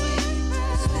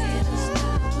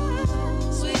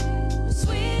 Sweet,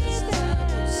 sweetest taboo.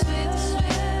 Sweet, my sweetest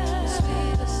taboo. Sweet,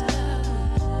 sweetest taboo.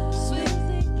 Sweet,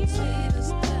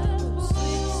 sweetest taboo.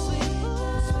 Sweet,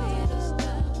 sweetest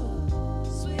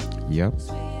taboo. Yup.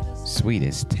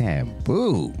 Sweetest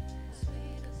Taboo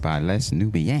by Les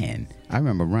Nubian. I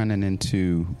remember running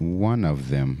into one of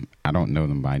them. I don't know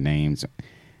them by names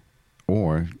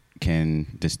or can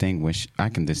distinguish. I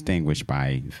can distinguish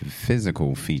by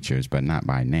physical features, but not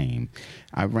by name.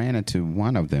 I ran into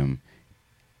one of them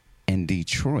in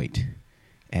Detroit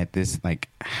at this like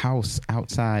house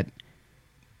outside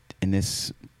in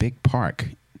this big park,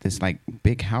 this like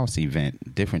big house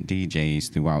event, different DJs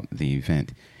throughout the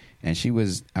event. And she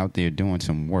was out there doing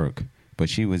some work, but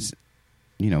she was,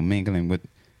 mingling with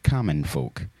common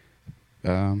folk.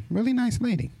 Really nice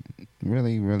lady.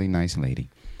 Really, really nice lady.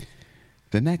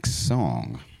 The next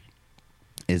song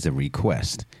is a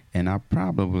request, and I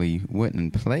probably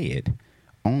wouldn't play it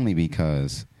only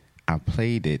because I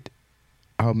played it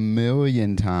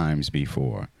 1,000,000 times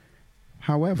before.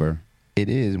 However, it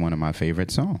is one of my favorite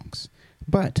songs.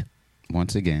 But,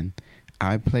 once again,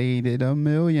 I played it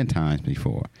 1,000,000 times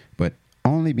before, but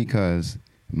only because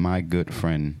my good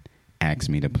friend asked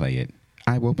me to play it,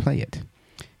 I will play it.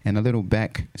 And a little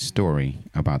back story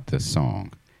about this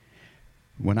song.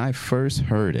 When I first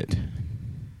heard it,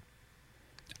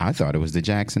 I thought it was the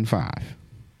Jackson 5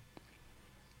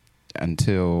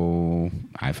 until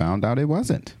I found out it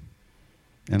wasn't.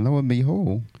 And lo and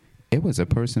behold, it was a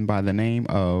person by the name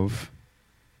of...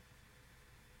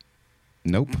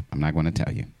 Nope, I'm not going to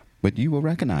tell you. but you will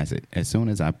recognize it as soon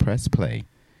as I press play.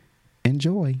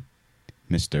 Enjoy,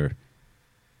 Mr.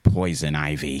 Poison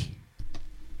Ivy.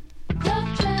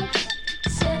 Love traps,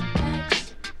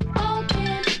 setbacks, all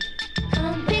can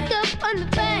come pick up on the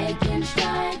back and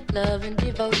stride. Love and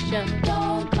devotion,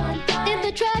 don't come by. In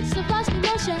the tracks of lost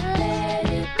emotion, let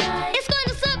it ride. It's going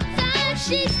to subside.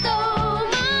 She stole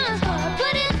my heart,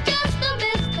 but it's just a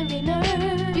misdemeanor.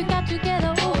 You got to get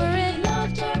over it.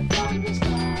 Loved her from the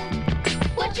start.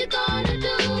 What you gonna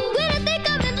do? When I think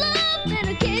I'm in love, then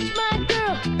I catch my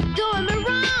girl doing me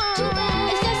wrong. Too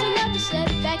bad. It's just enough to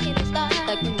set it back in its line.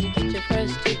 Like when you get your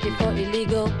first ticket for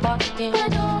illegal parking.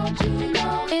 But don't you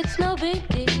know it's no big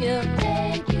deal?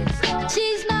 Take it slow.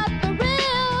 She's not for real.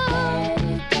 Let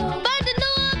it go. Find a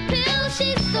new appeal. She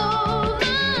stole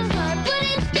my heart, but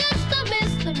it's just a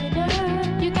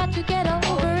misdemeanor. You got to get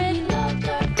over it. Loved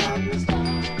her from the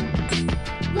start.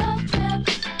 Love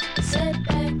traps,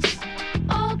 setbacks,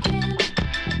 all can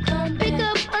come pick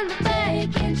up on the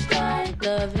back and stride.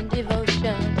 Love and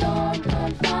devotion, don't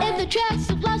confide. In the tracks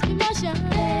of lost emotion,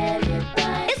 let it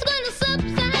ride. It's gonna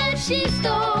subside. She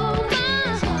stole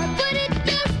my heart, but it's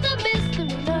just a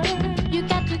misdemeanor. You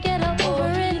got to get over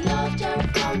it. Loved her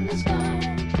from the start.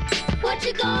 What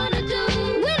you gonna do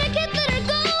when I can't let her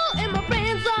go? And my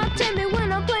friends all tell me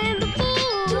when I'm playing the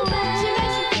fool. Too bad. She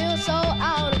makes me feel so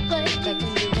out of place. Like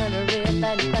when you run a red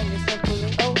light and find yourself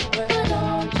pulling over. But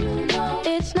don't you know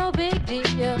it's no big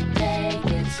deal? Take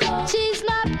it slow. She's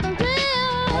not for real.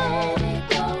 Let it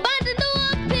go. Find a new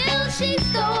appeal. She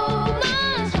stole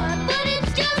my heart, but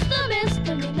it's just a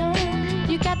misdemeanor.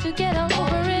 You got to get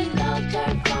over it. Loved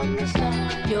her from the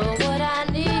start. You're what I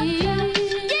need. Yeah,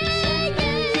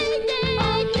 yeah,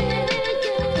 yeah, yeah.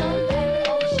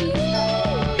 Oh, she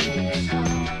stole.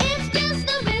 It's just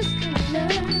a misdemeanor.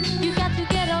 You got to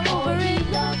get over it.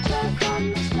 Loved her from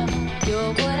the start.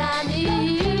 You're what I need.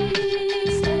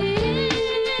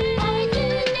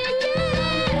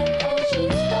 Oh, she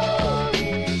stole.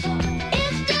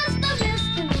 It's just a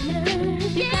misdemeanor.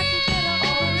 You got to get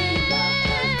over it. Loved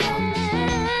her from the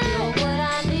start. You're what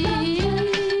I need.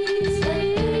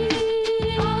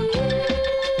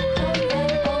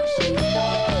 Oh, she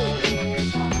stole.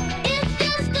 It's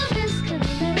just a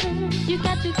misdemeanor. You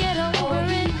got to get over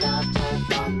it. Loved her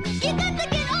from the start. You got to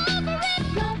get over it.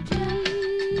 Loved her.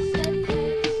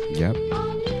 Yep.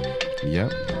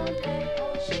 Yep.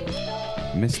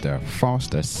 Mr.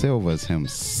 Foster Silvers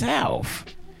himself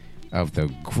of the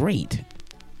great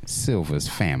Silvers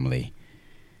family.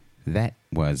 That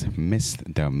was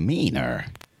Misdemeanor.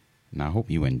 And I hope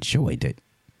you enjoyed it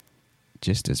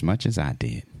just as much as I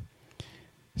did.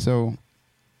 So,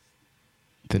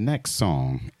 the next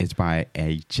song is by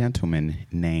a gentleman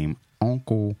named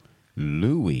Uncle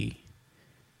Louie,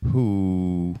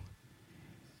 who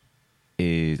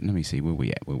is, let me see, where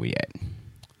we at?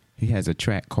 He has a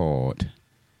track called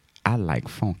I Like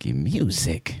Funky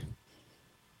Music.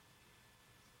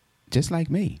 Just like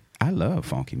me, I love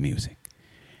funky music.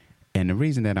 And the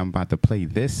reason that I'm about to play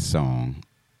this song,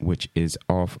 which is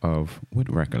off of, what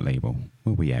record label?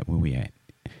 Where we at?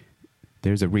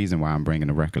 There's a reason why I'm bringing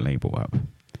the record label up.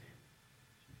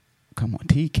 Come on,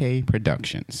 TK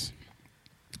Productions.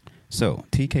 So,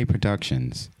 TK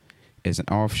Productions is an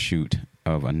offshoot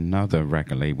of another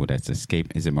record label that's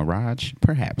escaped. Is it Mirage?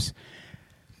 Perhaps.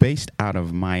 Based out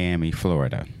of Miami,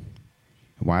 Florida.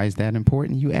 Why is that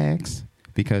important, you ask?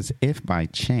 Because if by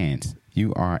chance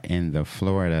you are in the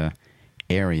Florida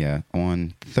area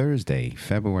on Thursday,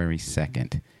 February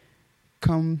 2nd,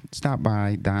 come stop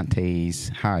by Dante's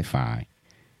Hi-Fi,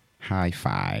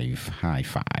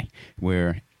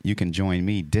 where you can join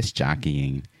me disc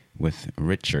jockeying with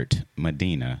Richard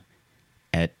Medina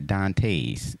at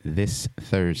Dante's this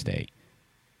Thursday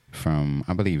from,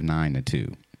 I believe, 9 to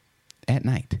 2 at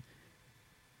night.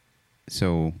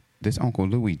 So this Uncle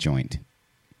Louie joint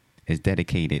is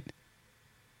dedicated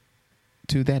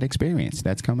to that experience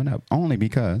that's coming up, only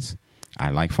because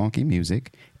I like funky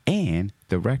music and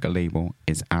the record label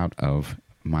is out of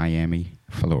Miami,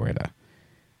 Florida.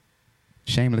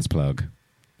 Shameless plug.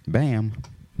 Bam.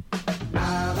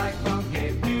 I like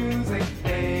funky music,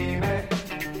 baby.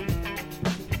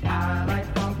 I like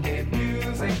funky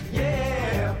music,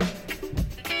 yeah.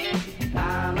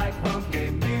 I like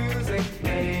funky music,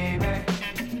 baby.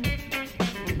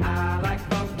 I like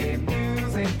funky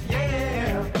music,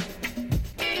 yeah.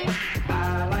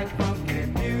 I like funky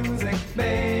music,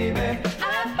 baby.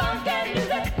 I like funky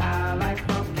music. I like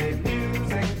funky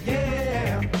music,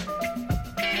 yeah.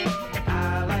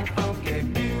 I like funky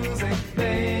music,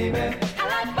 baby. I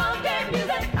like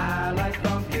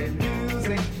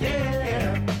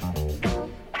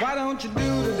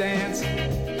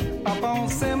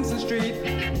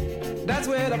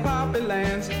where the poppy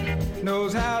lands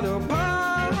knows how to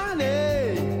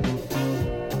party.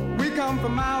 We come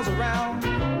from miles around,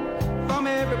 from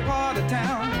every part of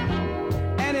town,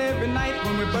 and every night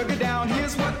when we boogie down,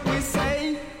 here's what we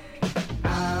say.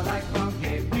 I like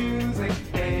funky music,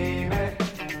 baby.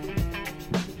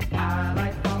 I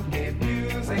like funky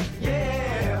music,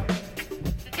 yeah.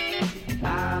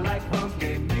 I like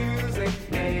funky music,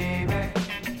 baby.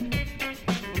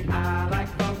 I like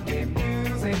funky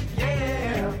music,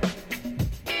 yeah.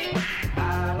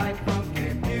 I like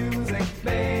funky music,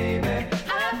 baby.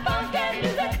 I like funky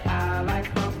music. I like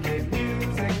funky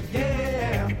music,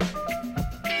 yeah.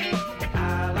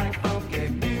 I like funky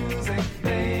music,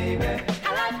 baby. I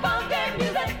like funky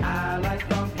music. I like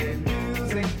funky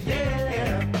music,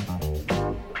 yeah.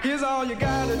 Here's all you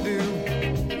gotta do.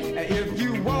 If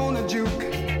you wanna juke,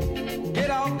 get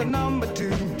off the number 2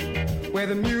 where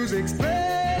the music's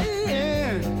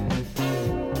playing.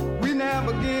 We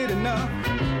never get enough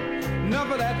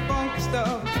of that funky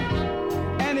stuff.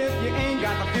 And if you ain't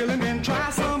got the feeling, then try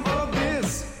some of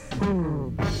this.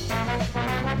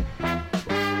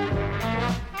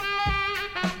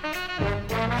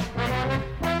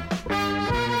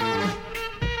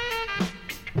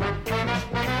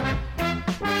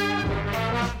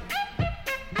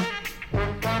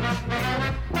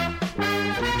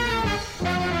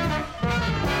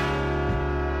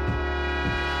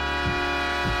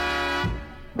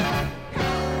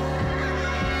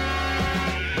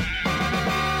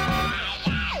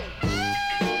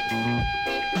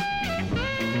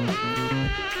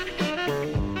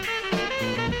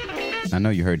 I know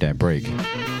you heard that break.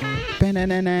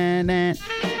 Ba-na-na-na-na.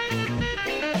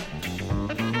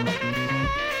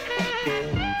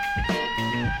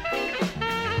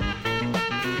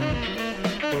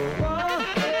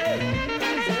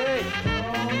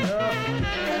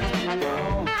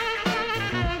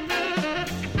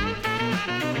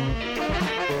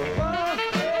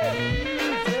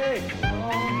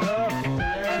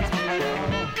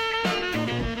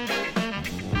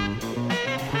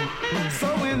 So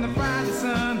when the Friday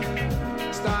sun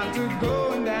starts to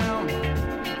going down,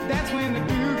 that's when the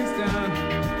bugle's done.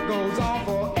 Goes on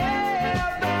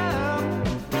forever.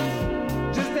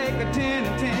 Just take a 10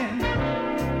 and 10,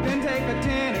 then take a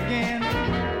 10 again,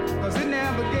 'cause it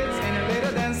never gets any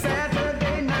later than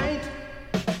Saturday night.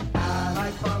 I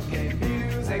like funky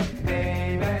music,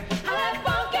 baby. I like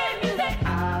funky music.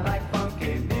 I like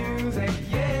funky music,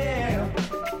 yeah.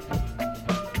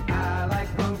 I like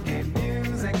funky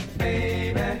music,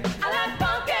 baby. I like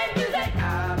funky music. I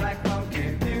like funky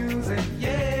music,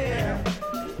 yeah.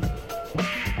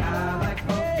 I like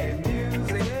funky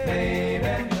music, baby. I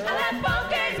like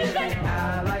funky music. I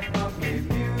like funky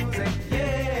music,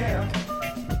 yeah.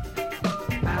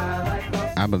 I like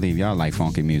funky I believe y'all like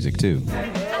funky music too.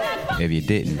 If you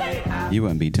didn't, you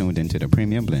wouldn't be tuned into the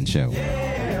Premium Blend Show.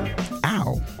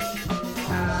 Ow!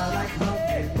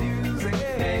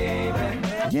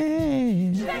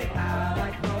 Yeah!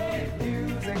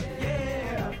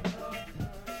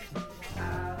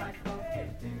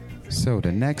 So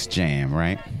the next jam,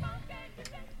 right,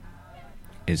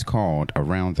 is called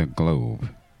Around the Globe.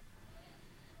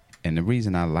 And the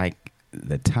reason I like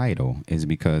the title is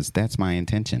because that's my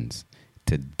intentions,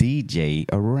 to DJ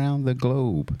around the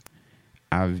globe.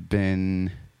 I've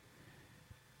been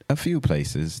a few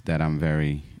places that I'm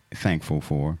very thankful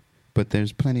for, but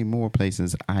there's plenty more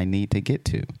places I need to get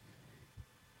to.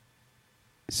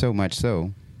 So much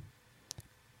so,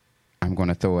 I'm going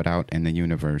to throw it out in the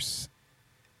universe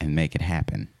and make it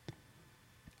happen.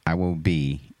 I will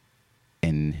be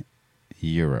in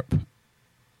Europe,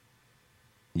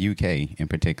 UK in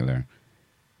particular,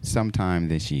 sometime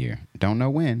this year. Don't know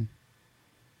when,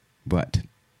 but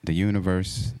the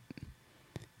universe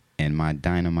and my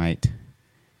dynamite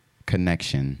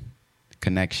connections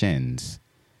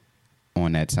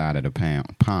on that side of the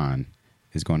pond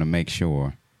is going to make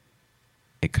sure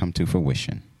it come to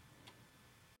fruition.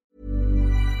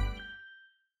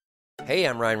 Hey,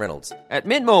 I'm Ryan Reynolds. At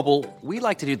Mint Mobile, we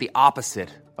like to do the opposite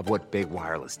of what Big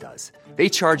Wireless does. They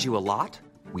charge you a lot,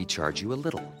 we charge you a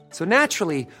little. So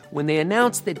naturally, when they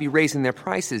announced they'd be raising their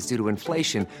prices due to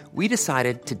inflation, we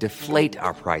decided to deflate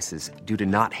our prices due to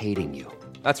not hating you.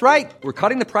 That's right. We're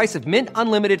cutting the price of Mint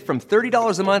Unlimited from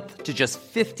 $30 a month to just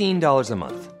 $15 a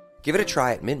month. Give it a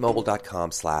try at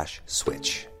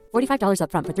mintmobile.com/switch. $45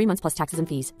 up front for 3 months plus taxes and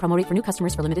fees. Promo rate for new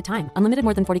customers for limited time. Unlimited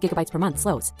more than 40 gigabytes per month.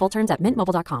 Slows full terms at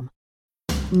mintmobile.com.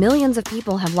 Millions of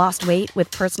people have lost weight with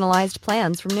personalized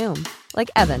plans from Noom. Like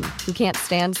Evan, who can't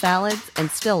stand salads and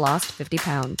still lost 50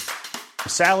 pounds.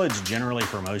 Salads generally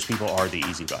for most people are the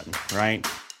easy button, right?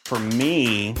 For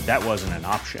me, that wasn't an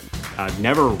option. I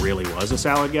never really was a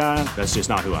salad guy. That's just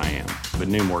not who I am. But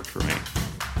Noom worked for me.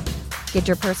 Get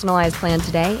your personalized plan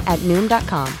today at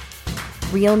Noom.com.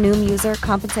 Real Noom user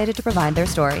compensated to provide their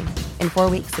story. In 4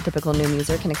 weeks, the typical Noom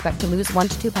user can expect to lose 1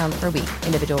 to 2 pounds per week.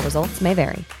 Individual results may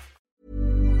vary.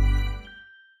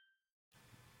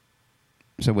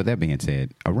 So with that being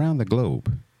said, Around the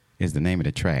Globe is the name of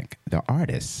the track. The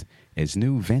artist is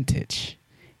New Vintage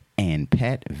and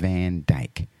Pat Van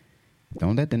Dyke.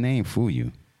 Don't let the name fool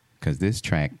you, because this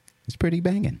track is pretty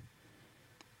banging.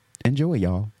 Enjoy,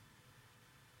 y'all,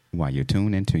 while you're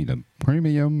tuned into the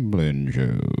Premium Blend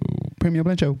Show. Premium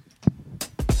Blend Show.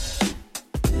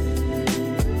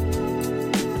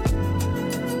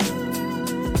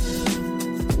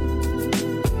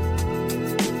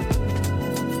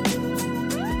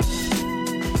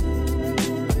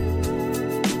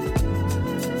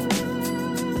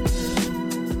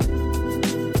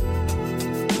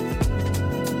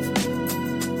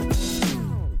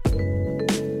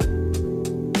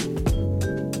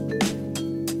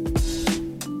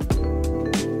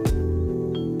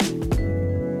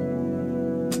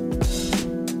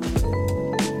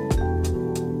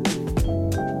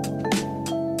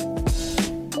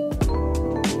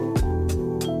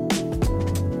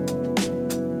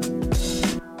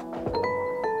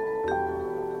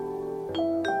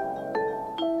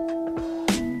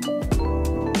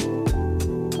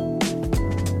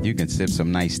 You can sip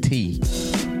some nice tea,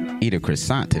 eat a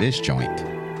croissant to this joint,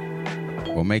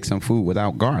 or make some food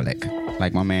without garlic,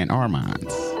 like my man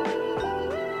Armand's.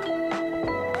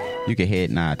 You can head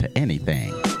nod to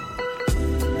anything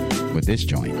with this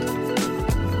joint.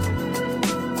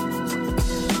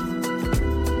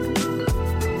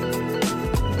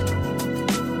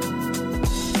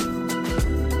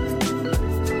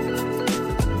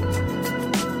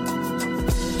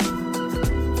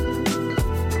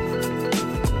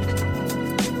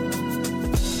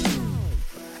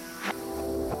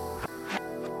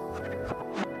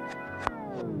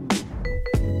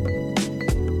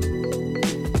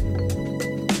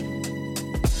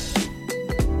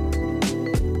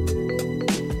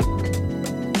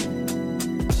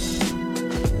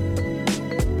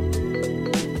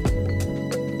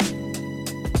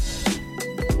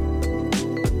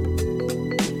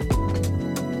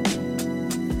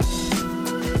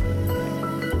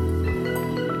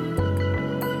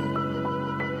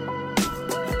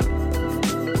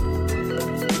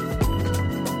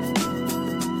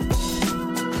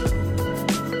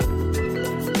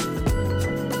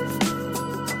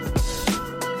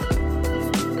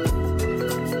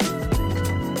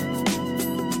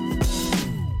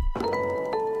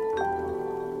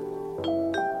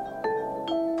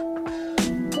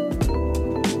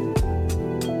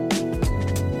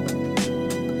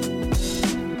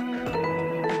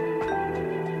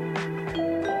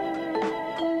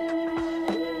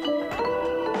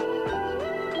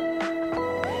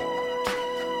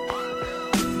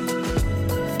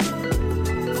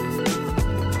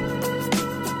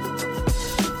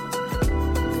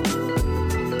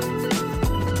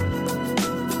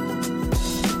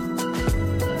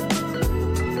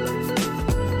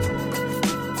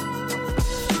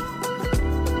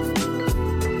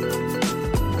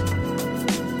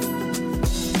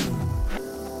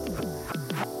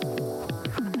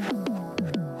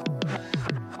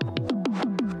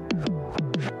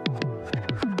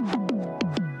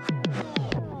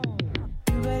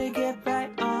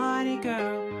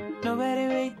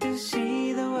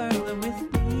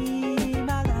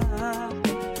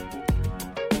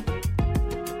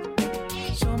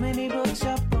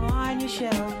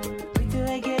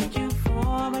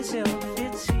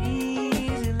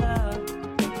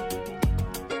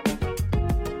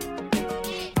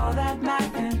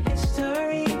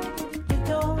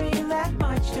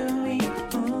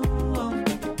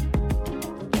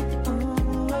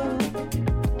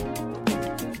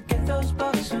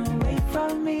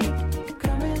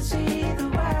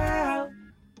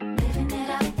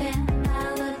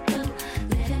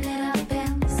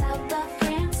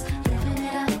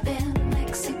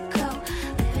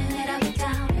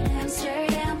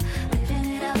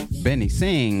 Benny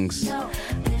sings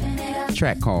a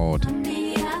track called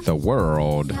The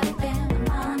World.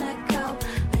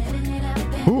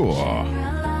 Ooh.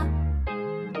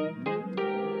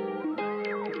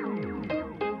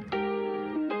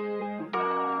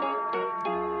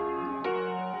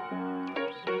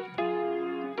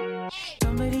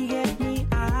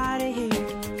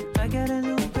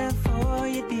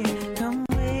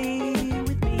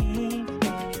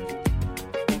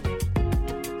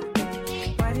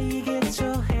 Why do you get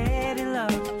so head in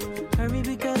love? Hurry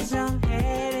because I'm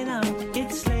heading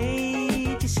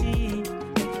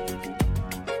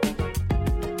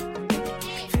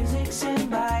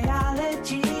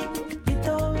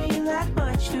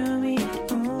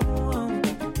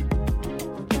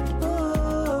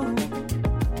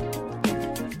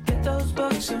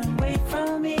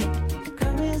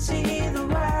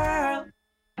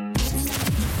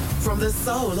from the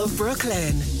soul of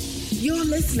Brooklyn. You're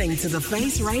listening to The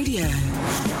Face Radio.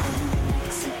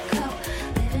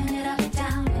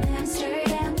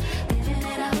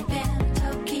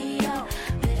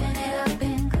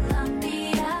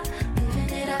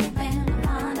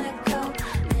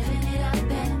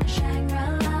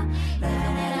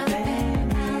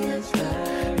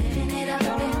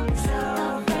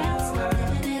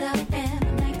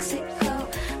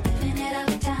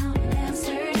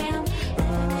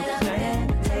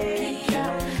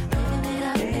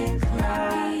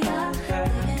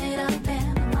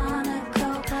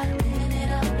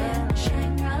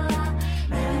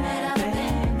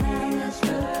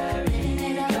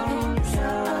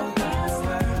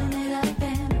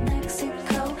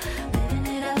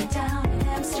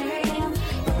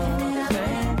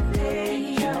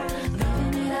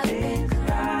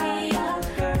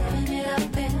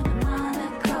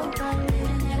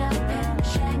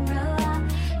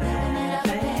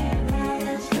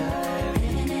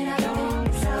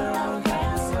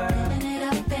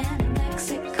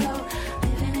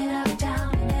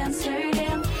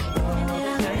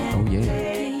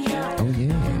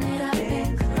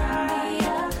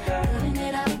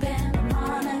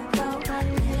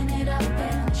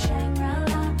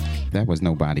 That was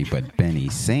nobody but Benny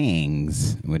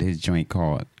Sings with his joint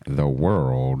called The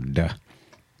World.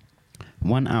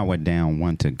 1 hour down,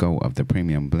 1 to go of the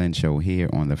Premium Blend Show here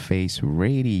on The Face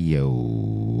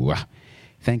Radio.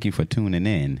 Thank you for tuning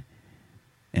in,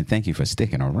 and thank you for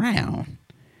sticking around.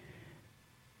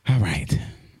 All right,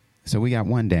 so we got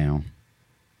one down.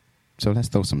 So let's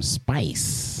throw some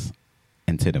spice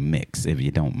into the mix, if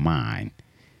you don't mind.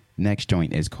 Next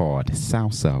joint is called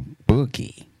Salsa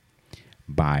Boogie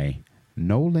by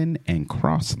Nolan and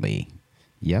Crossley.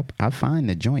 Yep, I find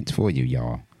the joints for you,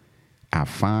 y'all. I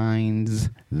finds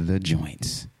the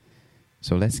joints.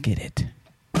 So let's get it.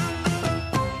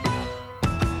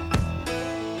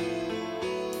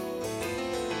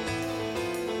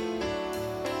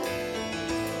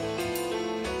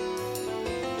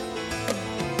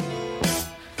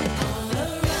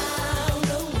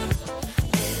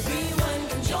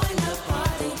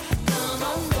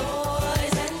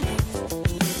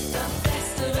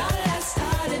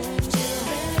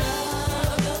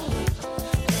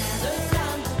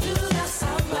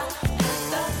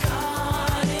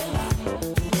 Carnival.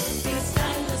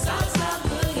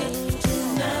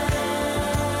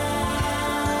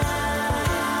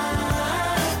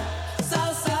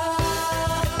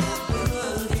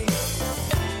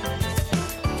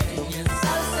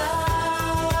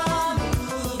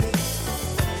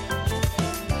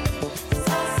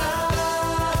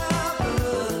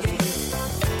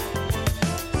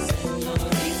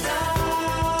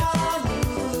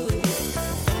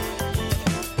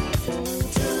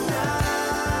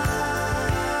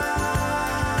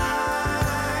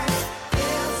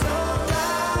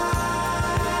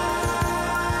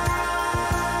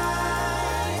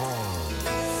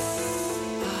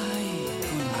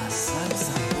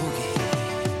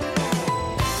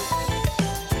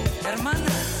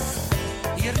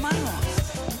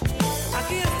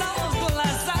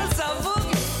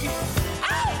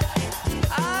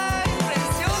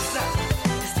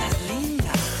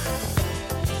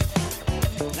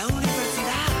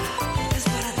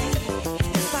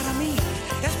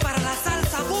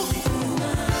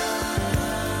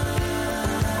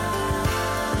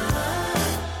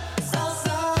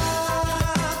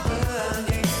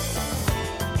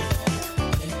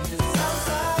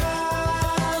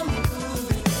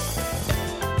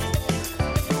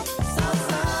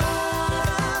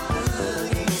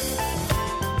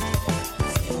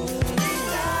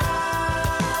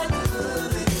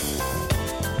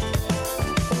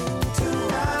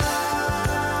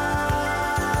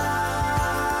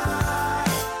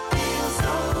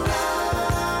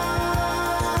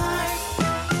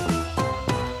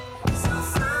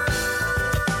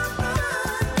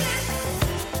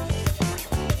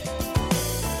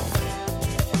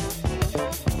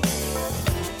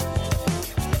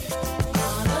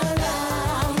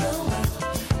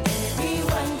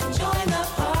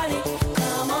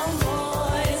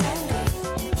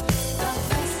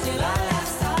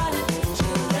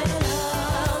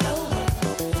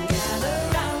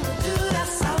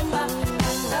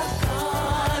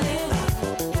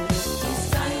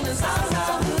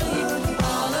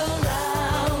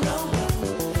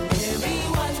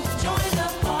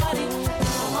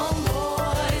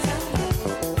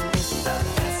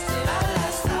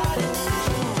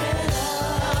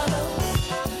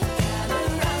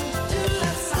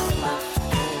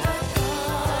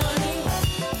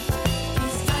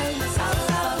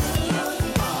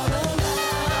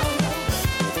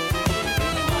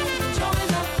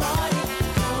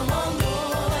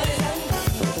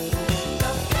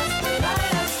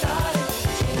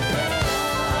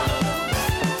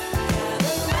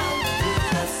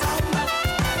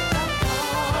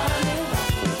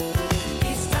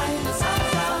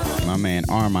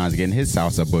 man Armand's getting his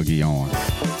salsa boogie on.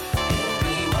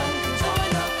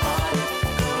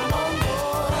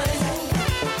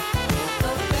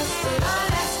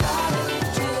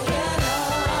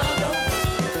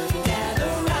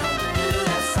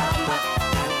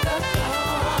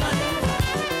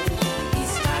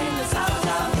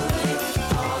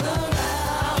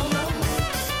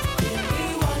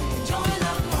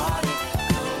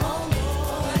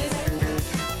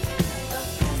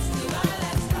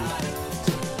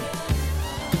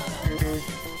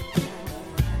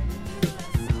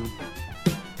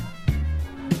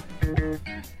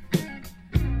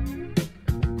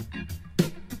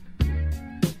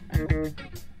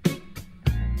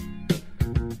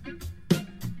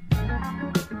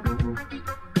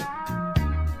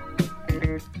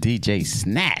 DJ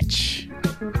Snatch.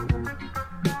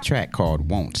 Track called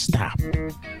Won't Stop.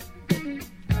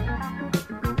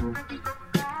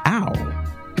 Ow.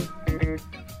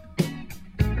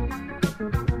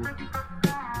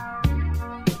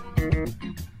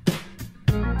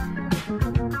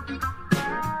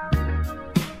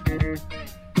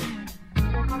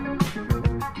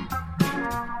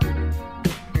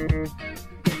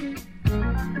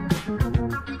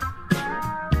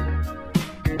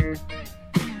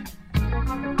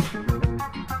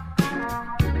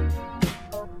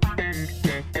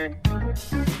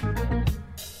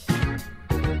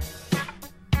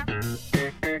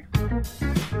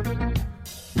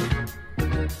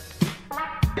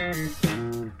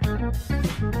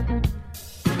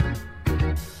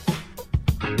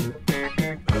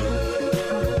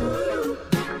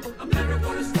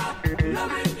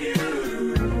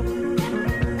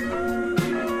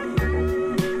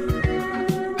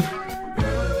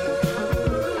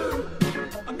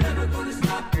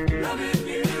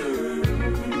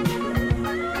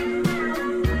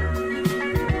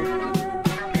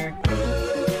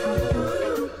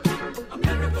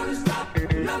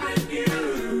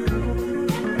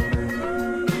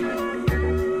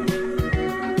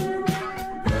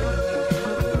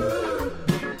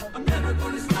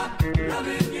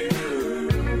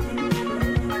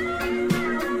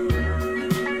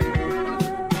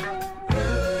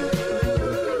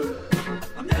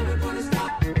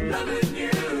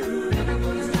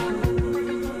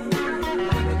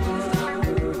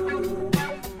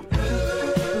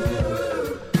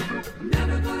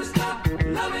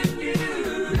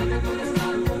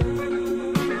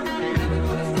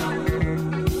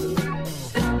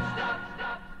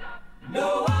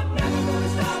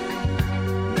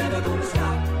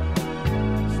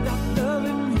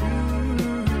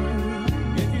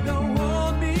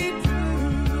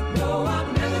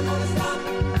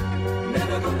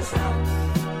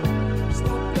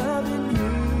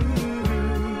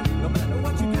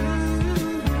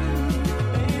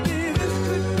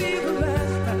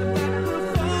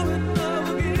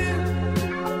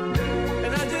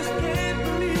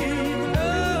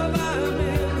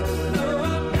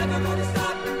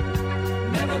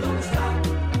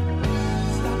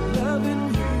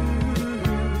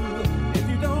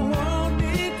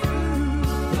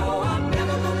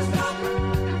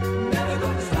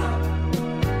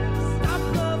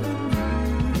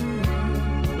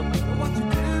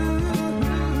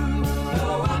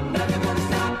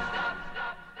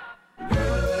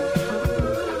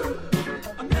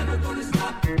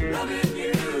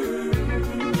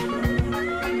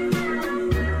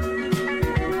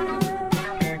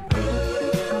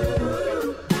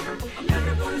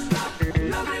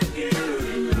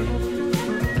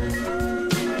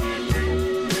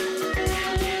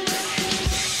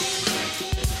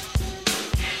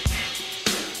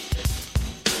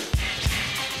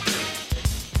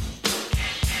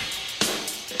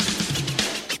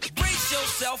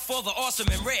 For the awesome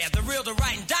and rare, the real, the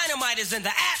right, and dynamite is in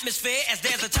the atmosphere. As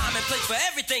there's a time and place for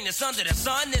everything that's under the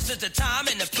sun. This is the time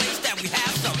and the place that we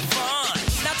have some fun.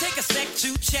 Now take a sec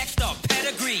to check the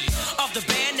pedigree of the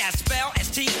band that's spelled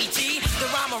S-T-E-T. The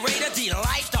rhyme-a-rator,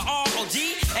 delight, the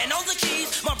R-O-D. And on the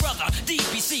keys, my brother,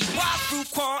 DBC. Wild Fruit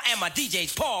Quan and my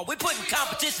DJ's Paul. We're putting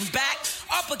competition back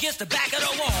up against the back of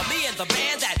the wall. Me and the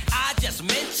band that I just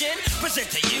mentioned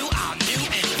present to you our new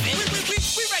invention.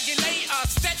 We regulate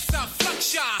sets of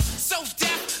fluxure. So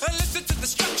deaf, listen to the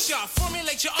structure.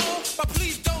 Formulate your own, but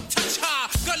please don't touch her.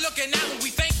 Good looking out, and we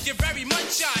thank you very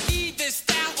much. Heed this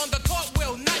style on the court,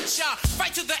 will nut ya.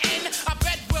 Right to the end, I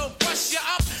bet we'll brush you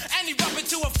up. And you bump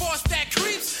into a force that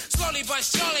creeps. Slowly but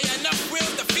surely, enough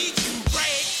will defeat you,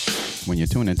 break. When you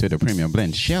tune into the Premium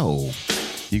Blend Show,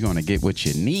 you're going to get what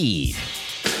you need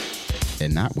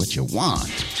and not what you want.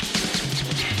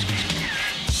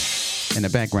 In the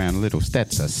background, little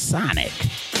Stetson Sonic.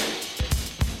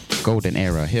 golden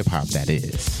era hip hop, that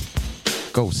is.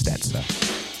 Go, Stetzer.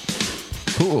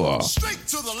 Cool. Straight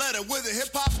to the letter with a hip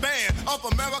hop band of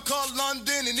America,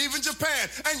 London, and even Japan.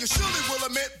 And you surely will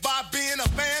admit by being a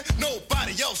fan,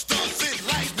 nobody else does it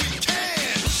like we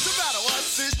can. To battle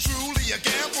us is truly a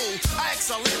gamble. Our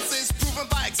excellence is proven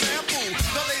by example.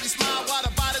 The ladies smile while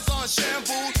the body's on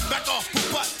shampoo. Back off,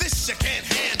 but this you can't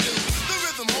handle. The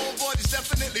rhythm, homeboy, is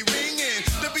definitely ringing.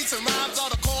 The beats and rhymes are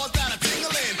the chords that are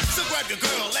tingling. So grab your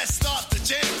girl, let's start the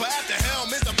jam. For at the helm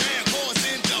is the band chords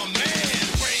in demand.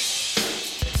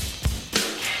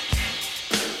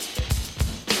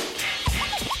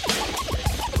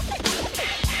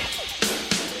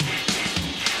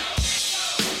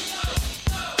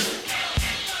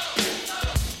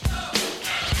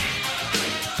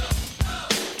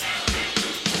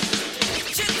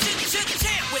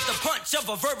 Of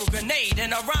a verbal grenade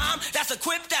and a rhyme that's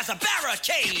equipped as a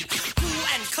barricade. Cool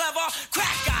and clever,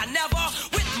 crack I never.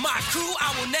 With my crew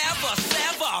I will never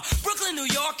sever. Brooklyn,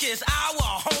 New York is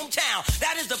our hometown.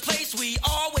 That is the place we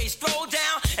always throw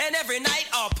down. And every night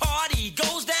a party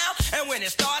goes down. And when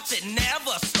it starts it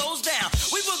never slows down.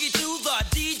 We boogie to the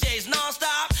DJs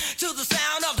non-stop, to the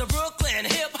sound of the Brooklyn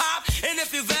hip hop. And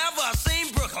if you've ever seen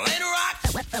Brooklyn rock,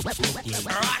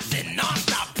 rocks it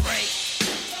non-stop break.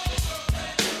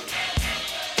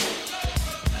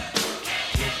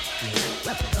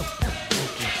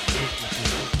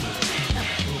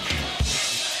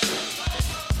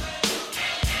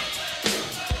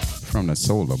 From the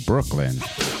soul of Brooklyn,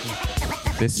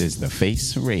 this is The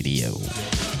Face Radio.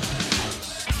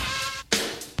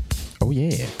 Oh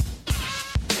yeah.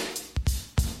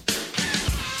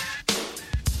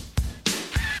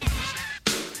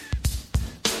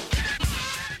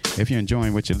 If you're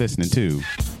enjoying what you're listening to,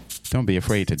 don't be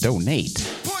afraid to donate.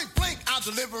 Point blank, our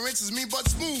deliverance is mean but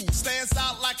smooth. Stands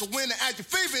out like a winner at your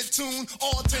favorite tune.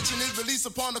 All attention is released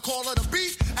upon the call of the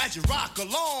beat as you rock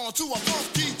along to a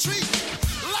funky treat.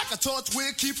 Like a torch,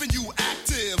 we're keeping you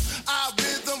active. Our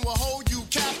rhythm will hold you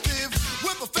captive.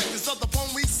 We're perfecters of the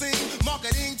poem we sing.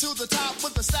 Marketing to the top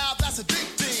with the style that's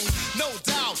addicting. No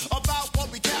doubt about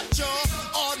what we capture.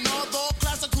 Another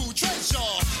classical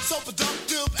treasure. So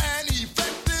productive and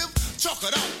effective. Chalk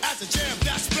it up as a jam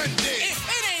that's splendid. It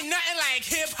ain't nothing like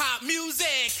hip-hop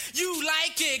music. You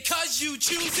like it cause you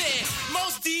choose it.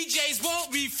 Most DJs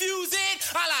won't refuse it.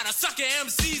 A lot of sucker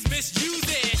MCs misuse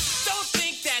it. Don't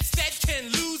think that Stet can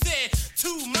lose it.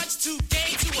 Too much to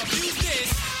gain to abuse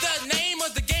this. The name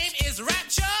of the game is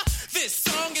Rapture. This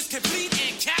song is complete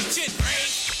and captured. Great.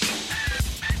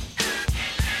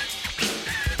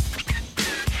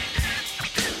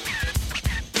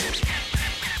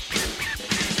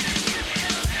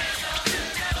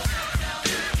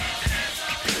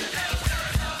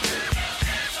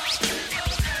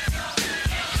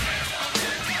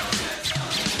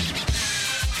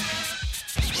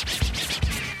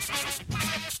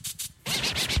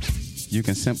 You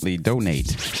can simply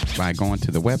donate by going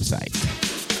to the website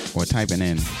or typing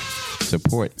in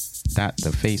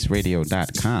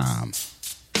support.thefaceradio.com.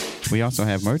 We also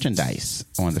have merchandise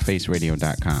on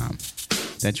thefaceradio.com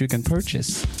that you can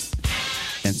purchase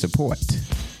and support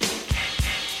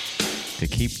to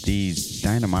keep these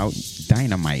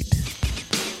dynamite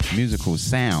musical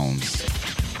sounds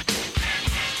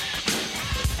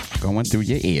going through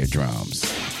your eardrums.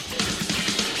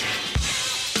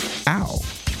 Ow.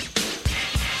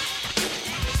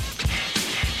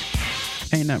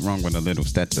 Ain't nothing wrong with a little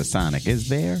Stetzer Sonic, is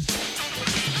there?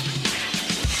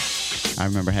 I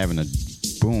remember having a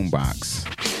boombox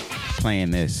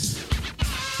playing this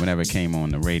whenever it came on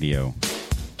the radio.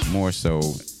 More so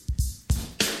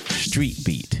Street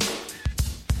Beat.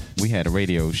 We had a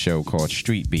radio show called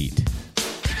Street Beat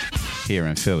here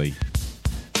in Philly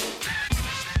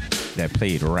that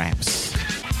played raps.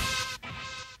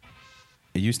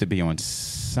 It used to be on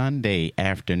Sunday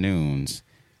afternoons.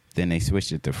 Then they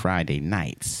switched it to Friday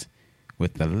nights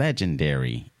with the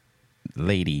legendary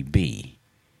Lady B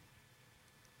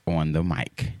on the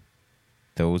mic.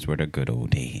 Those were the good old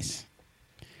days.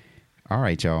 All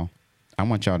right, y'all. I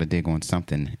want y'all to dig on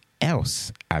something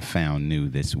else I found new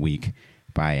this week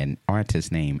by an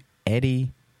artist named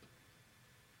Eddie.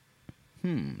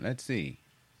 Let's see.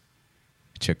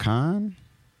 Chacon?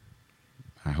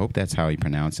 I hope that's how you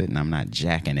pronounce it, and I'm not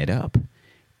jacking it up.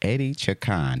 Eddie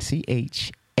Chacon.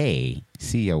 C-H-A-C-O-N.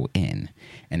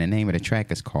 And the name of the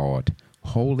track is called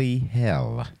Holy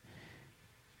Hell.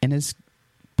 And it's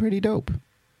pretty dope,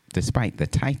 despite the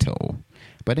title.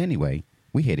 But anyway,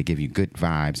 we're here to give you good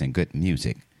vibes and good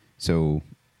music. So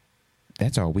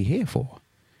that's all we're here for.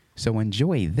 So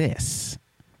enjoy this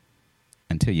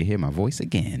until you hear my voice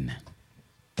again.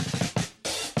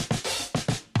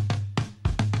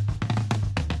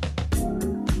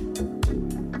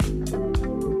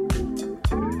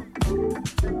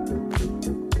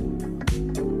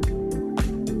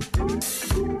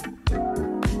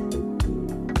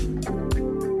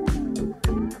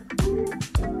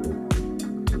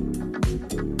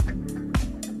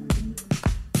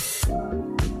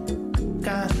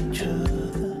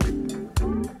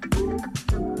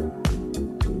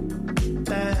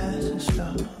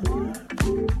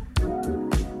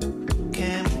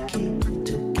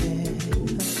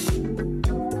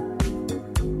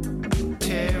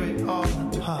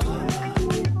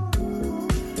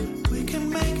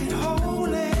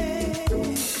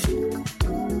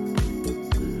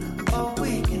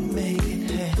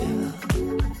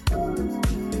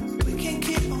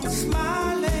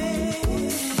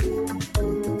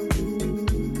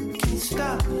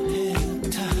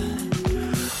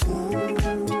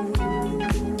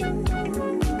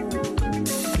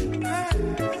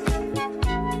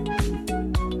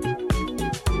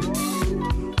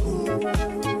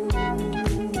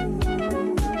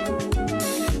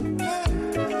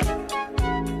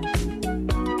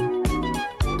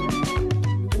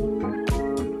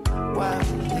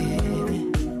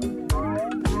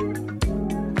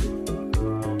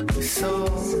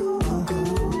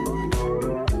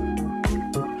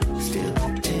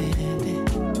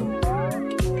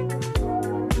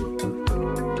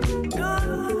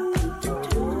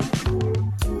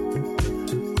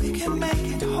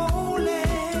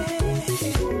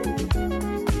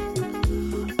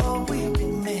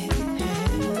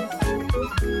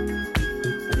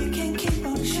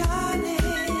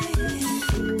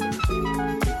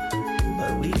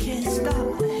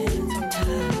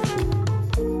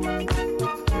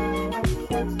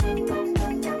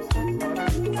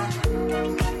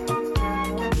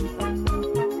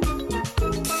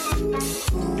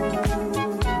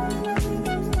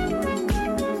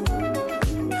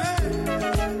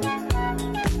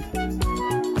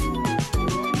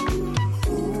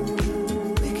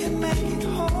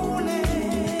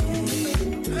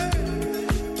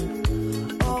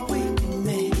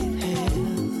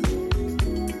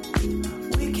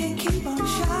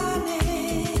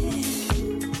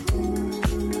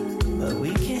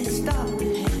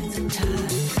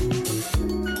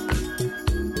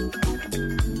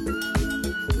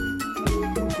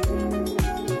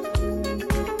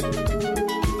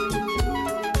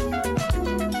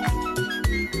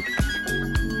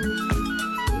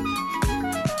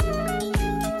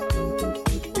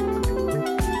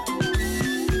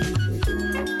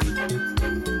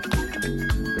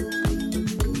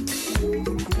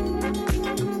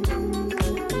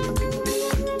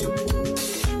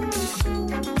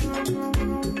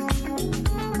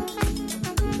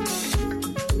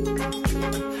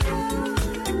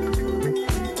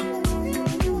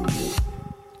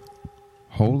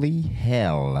 Holy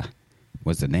Hell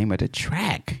was the name of the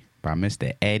track by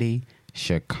Mr. Eddie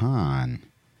Shakan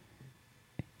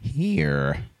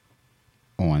here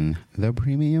on the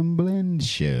Premium Blend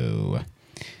Show.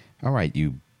 All right,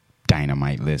 you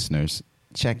dynamite listeners,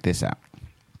 check this out.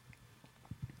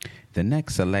 The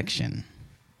next selection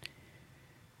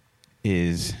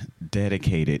is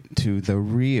dedicated to the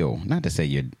real, not to say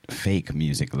you're fake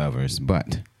music lovers,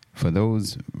 but for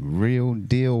those real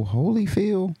deal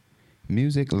Holyfield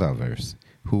music lovers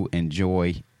who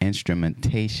enjoy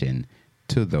instrumentation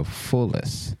to the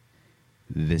fullest.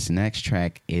 This next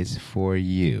track is for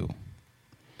you.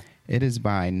 It is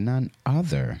by none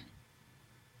other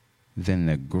than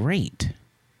the great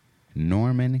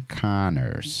Norman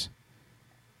Connors.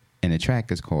 And the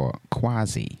track is called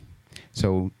Quasi.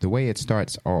 So the way it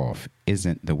starts off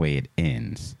isn't the way it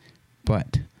ends,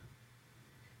 but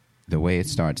the way it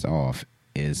starts off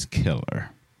is killer.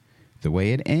 The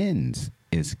way it ends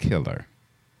is killer.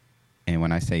 And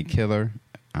when I say killer,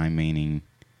 I'm meaning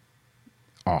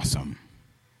awesome.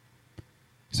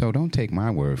 So don't take my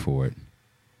word for it.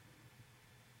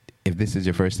 If this is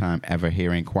your first time ever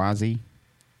hearing Quasi,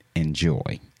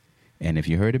 enjoy. And if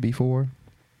you heard it before,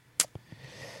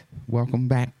 welcome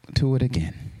back to it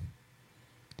again.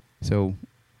 So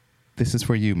this is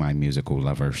for you, my musical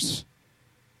lovers.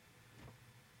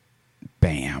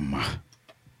 Bam.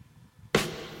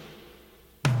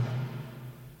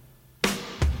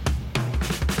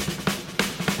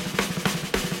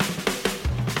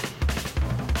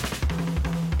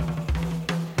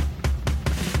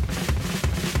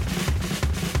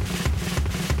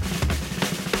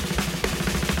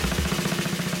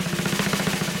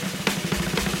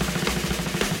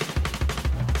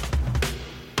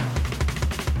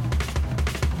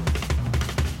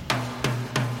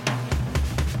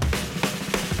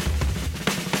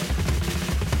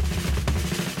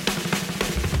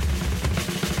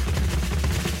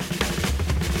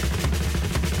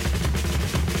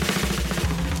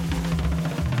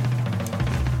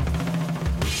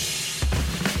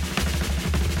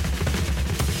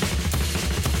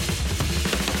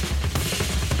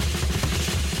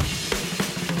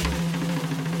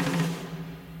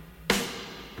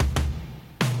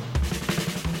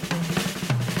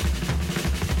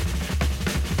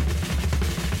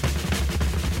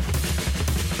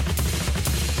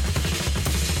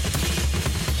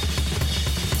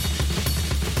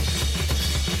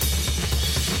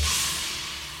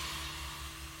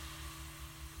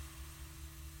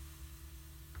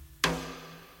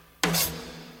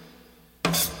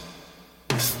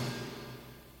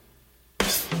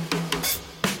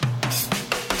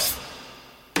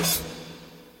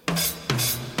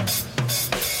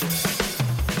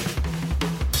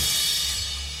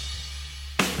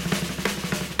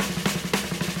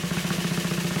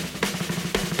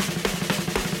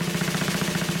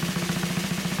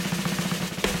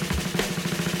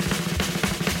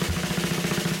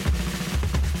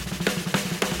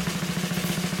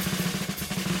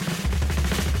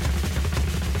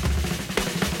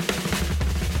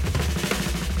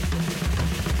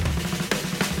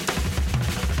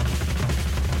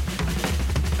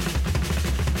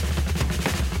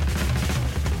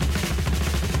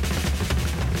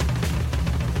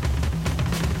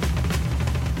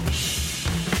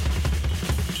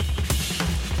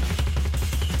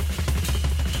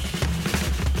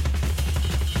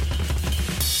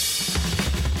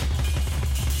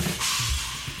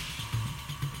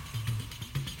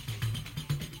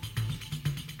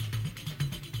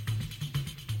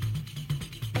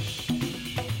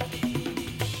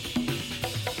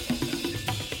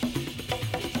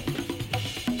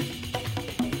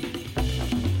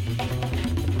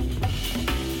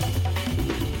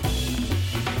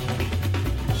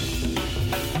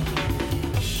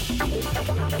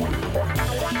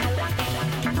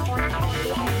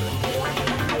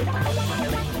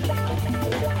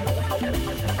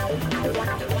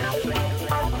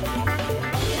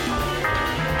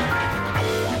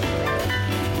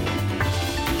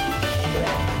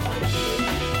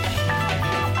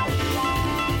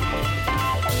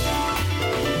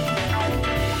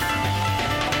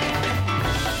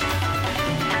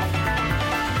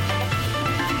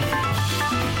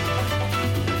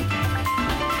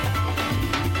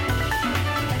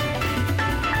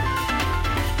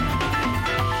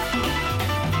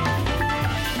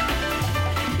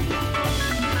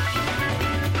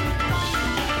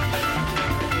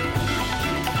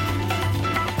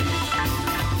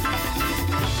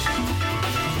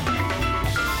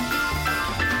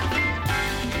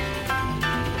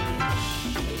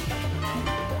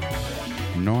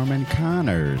 Norman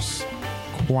Connors,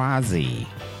 Quasi,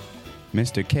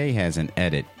 Mr. K has an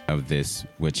edit of this,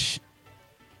 which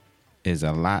is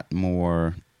a lot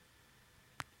more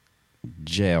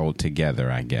gelled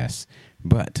together, I guess.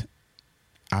 But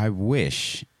I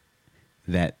wish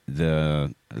that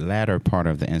the latter part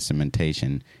of the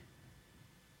instrumentation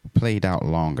played out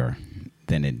longer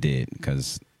than it did,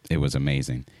 because it was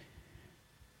amazing.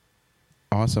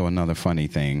 Also, another funny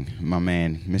thing, my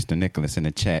man, Mr. Nicholas, in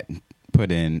the chat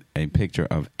put in a picture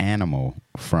of Animal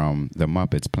from the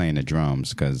Muppets playing the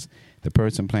drums, because the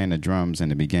person playing the drums in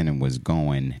the beginning was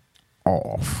going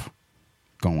off.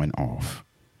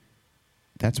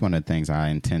 That's one of the things I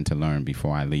intend to learn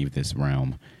before I leave this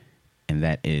realm, and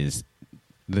that is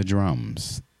the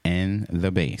drums and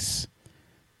the bass.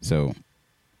 So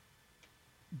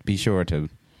be sure to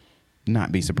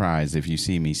not be surprised if you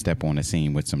see me step on a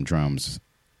scene with some drums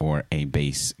or a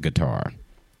bass guitar,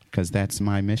 because that's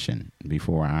my mission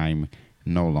before I'm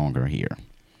no longer here.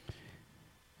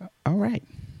 All right.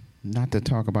 Not to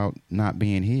talk about not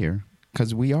being here,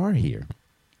 because we are here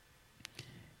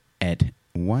at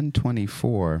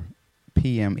 1:24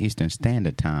 p.m. Eastern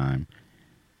Standard Time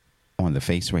on the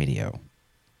Face Radio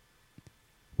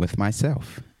with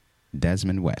myself,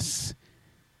 Desmond West,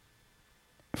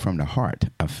 from the heart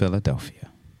of Philadelphia.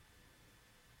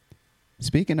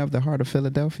 Speaking of the heart of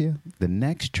Philadelphia, the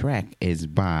next track is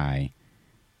by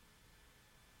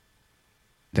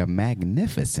the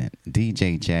magnificent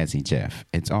DJ Jazzy Jeff.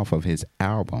 It's off of his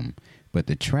album, but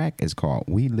the track is called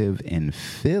We Live in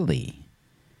Philly,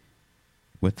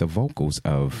 with the vocals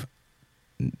of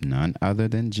none other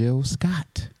than Jill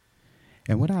Scott.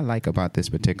 And what I like about this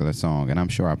particular song, and I'm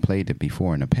sure I played it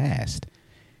before in the past,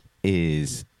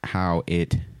 is how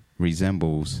it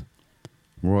resembles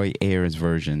Roy Ayers'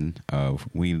 version of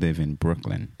We Live in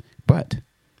Brooklyn. But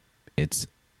it's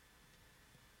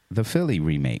the Philly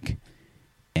remake,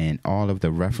 and all of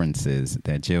the references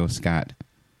that Jill Scott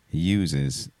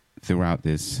uses throughout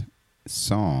this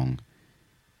song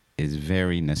is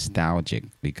very nostalgic,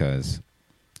 because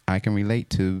I can relate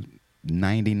to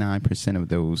 99% of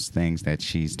those things that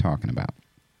she's talking about.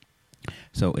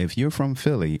 So if you're from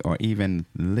Philly or even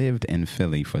lived in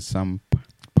Philly for some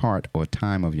part or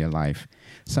time of your life,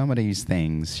 some of these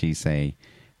things she say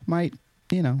might,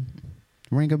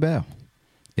 ring a bell.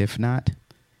 If not,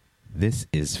 this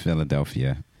is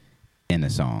Philadelphia in a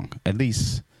song, at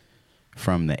least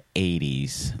from the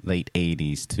 80s, late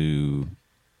 80s to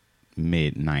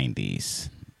mid 90s,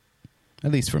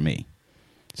 at least for me.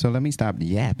 So let me stop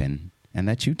yapping and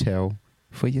let you tell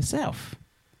for yourself.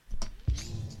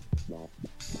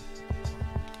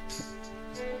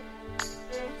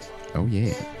 Oh,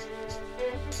 yeah.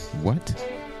 What?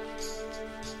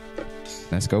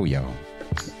 Let's go, y'all.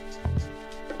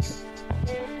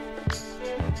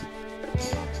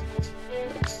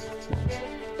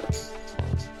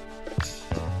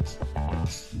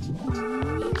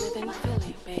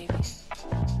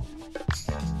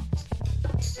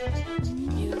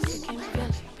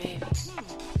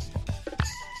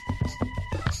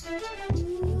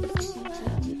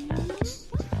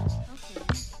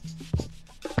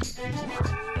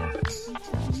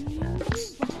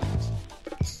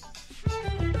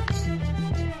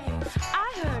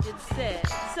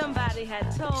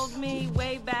 Had told me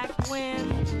way back when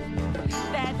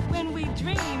that when we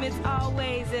dream it's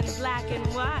always in black and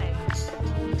white.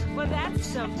 Well, that's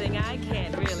something I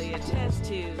can't really attest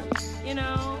to,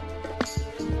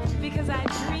 because I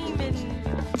dream in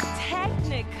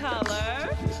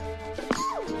Technicolor.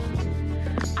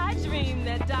 I dream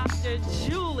that Dr.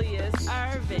 Julius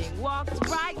Irving walked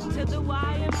right to the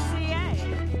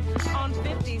YMCA on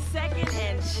 52nd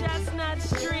and Chestnut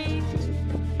Street.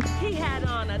 He had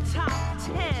on a top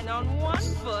 10 on one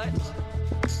foot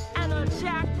and a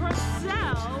Jack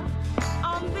Purcell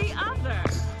on the other.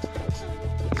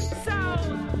 So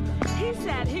he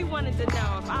said he wanted to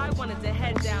know if I wanted to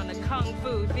head down to Kung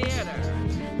Fu Theater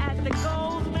at the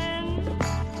Goldman,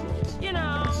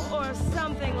 or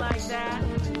something like that.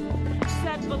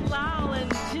 Said Bilal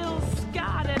and Jill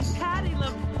Scott and Patti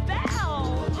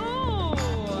LaBelle,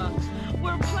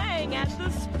 we're playing at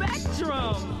the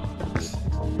Spectrum.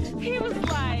 He was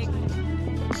like,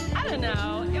 I don't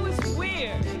know, it was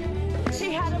weird.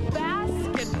 He had a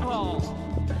basketball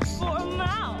for a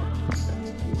mouth.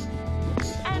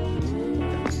 And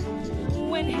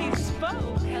when he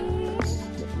spoke,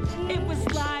 it was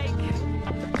like,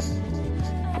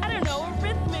 I don't know, a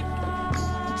rhythmic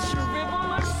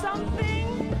shrivel or something.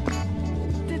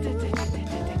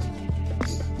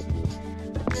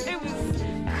 It was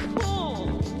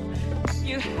cool.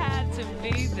 You had to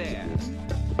be there.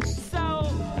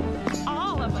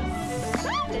 All of a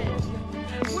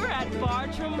sudden, we're at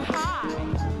Bartram High,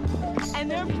 and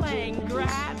they're playing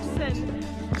Gratz, and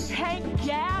Hank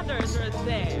Gathers are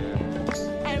there,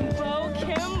 and Bo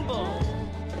Kimball,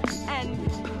 and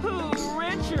Pooh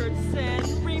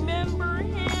Richardson. Remember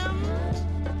him?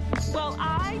 Well,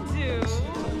 I do.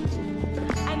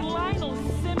 And Lionel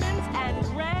Simmons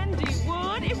and Randy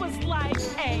Wood. It was like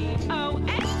a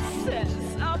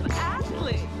oasis of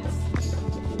athletes.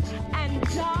 And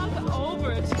Doug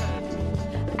Overton.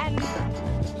 And,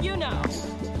 you know,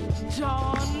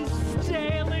 Dawn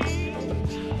Staley.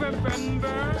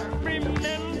 Remember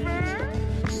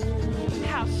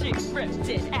how she ripped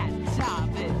it at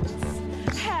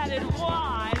Dobbins? Had it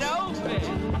wide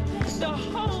open. The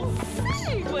whole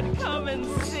city would come and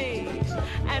see.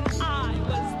 And I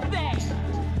was there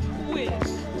with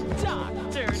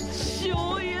Dr.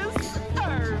 Julius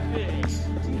Irving.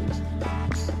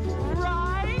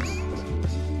 Right?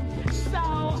 So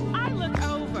I look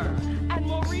over, and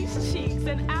Maurice Cheeks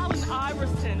and Allen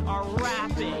Iverson are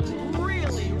rapping,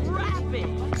 really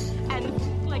rapping. And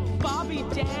like Bobby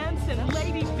Dance and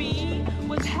Lady B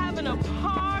was having a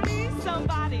party,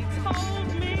 somebody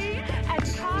told me. And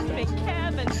Cosmic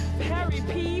Kevin, Perry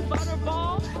P,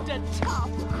 Butterball, the top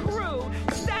crew,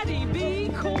 Steady B,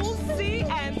 Cool C,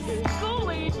 and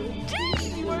Schoolie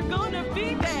D were gonna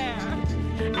be there.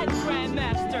 And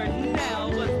Grandmaster Nell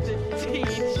was the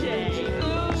DJ.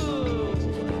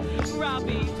 Ooh,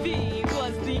 Robbie V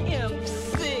was the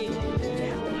MC.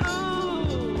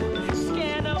 Ooh,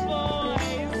 Scanner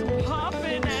Boys,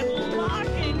 popping and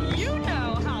locking. You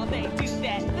know how they do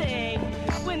that thing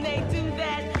when they do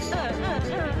that.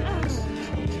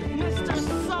 Mr.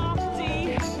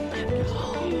 Softy,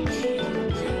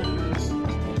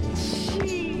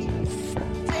 cheese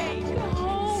steak,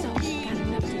 hoagie,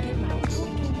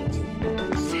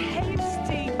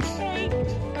 tasty cake,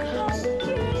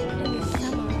 cupcake,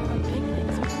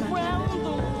 round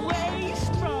the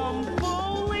waist from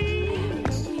Bully.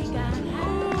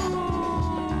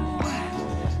 Ooh,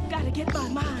 gotta get my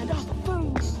mind off of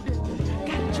food.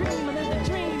 Gotta dream another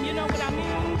dream, you know what I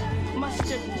mean?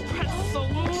 Mustard pretzel,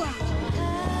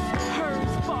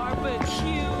 hers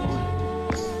barbecue,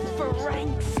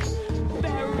 Frank's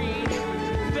berry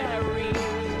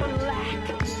black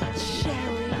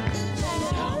cherry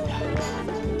soda.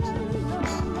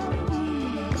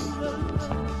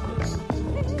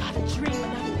 Gotta dream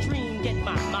another dream, get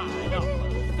my mind off of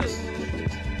food.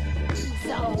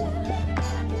 So,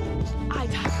 I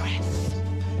digress.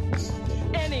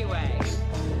 Anyway,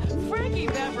 Frankie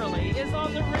Beverly is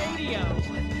on the radio,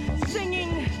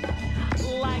 singing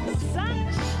like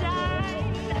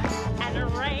sunshine and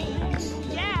rain.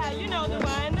 Yeah, you know the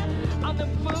one. On the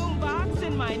boombox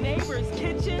in my neighbor's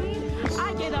kitchen.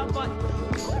 I get up on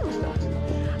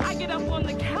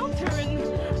the counter and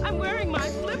I'm wearing my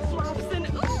flip-flops and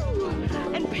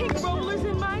pink rollers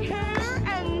in my hair.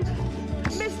 And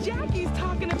Miss Jackie's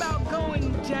talking about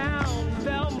going down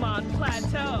Belmont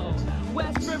Plateau,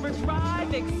 West River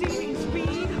Drive, exceeding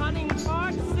speed, Hunting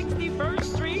Park, 61st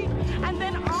Street, and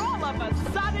then all of a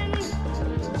sudden,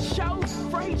 Joe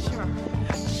Frazier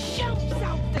jumps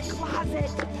out the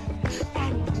closet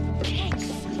and kicks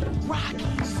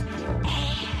Rocky's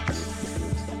ass.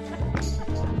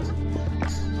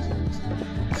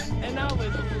 And I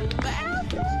was laughing.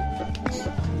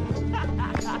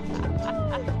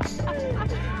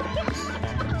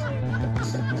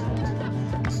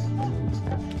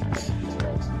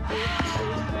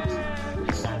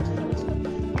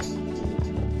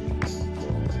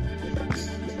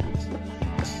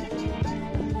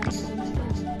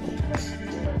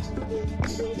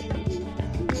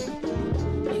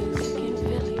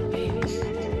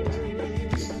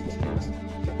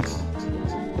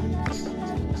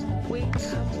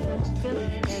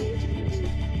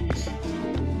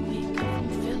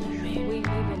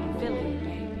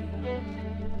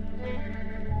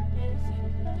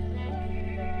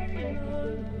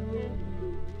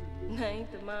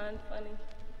 Ain't the mind funny?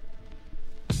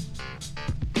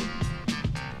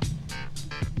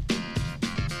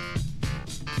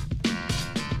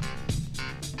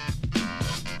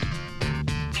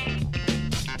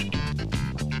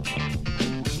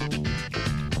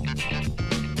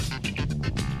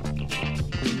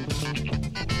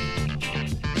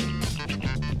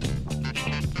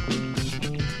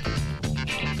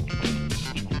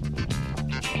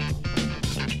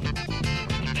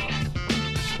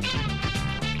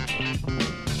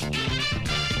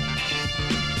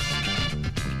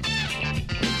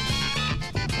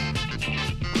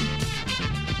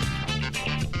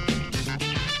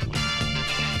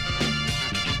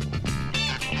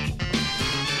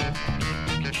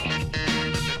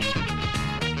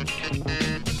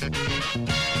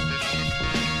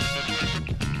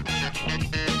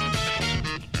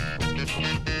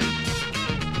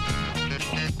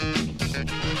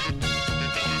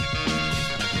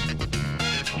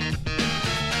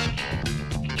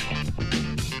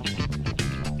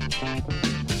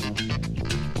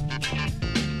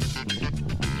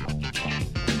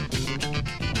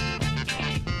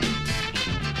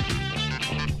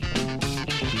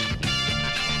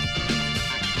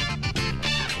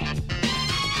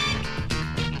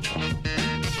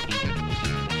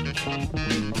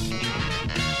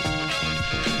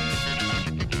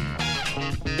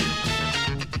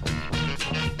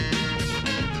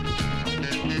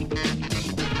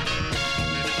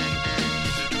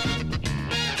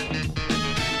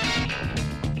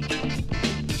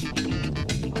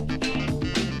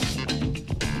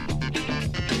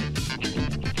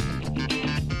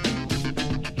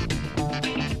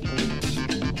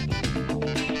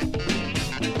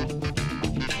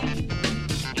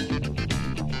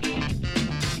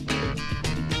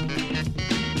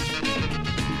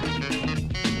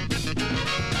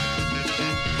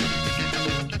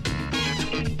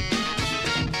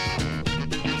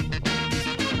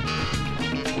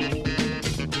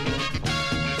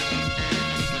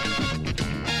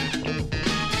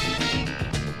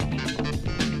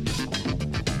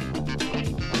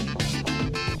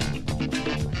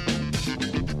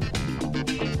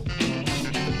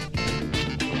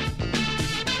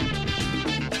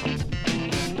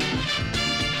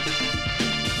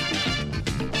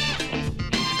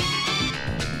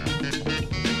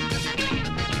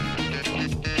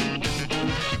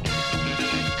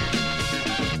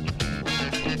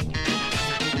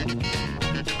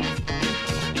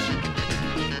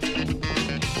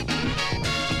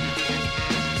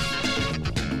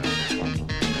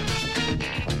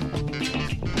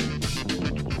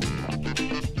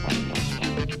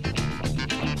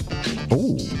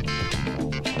 Ooh.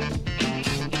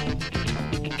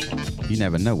 You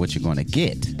never know what you're going to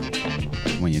get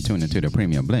when you tune into the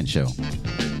Premium Blend Show.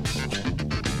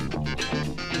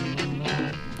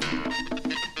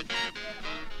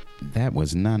 That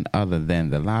was none other than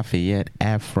the Lafayette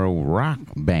Afro Rock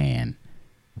Band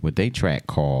with a track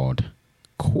called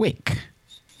Quick.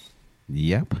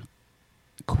 Yep,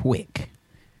 Quick.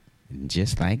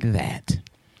 Just like that.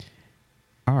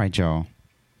 All right, y'all.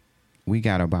 We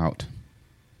got about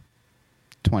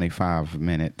 25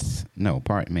 minutes. No,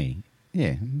 pardon me.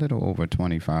 Yeah, a little over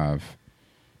 25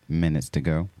 minutes to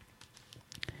go.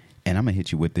 And I'm going to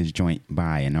hit you with this joint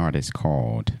by an artist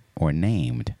called or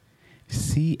named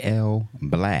CL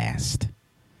Blast.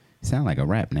 Sound like a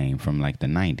rap name from like the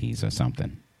 90s or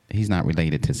something. He's not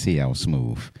related to CL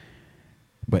Smooth.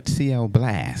 But CL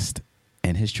Blast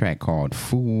and his track called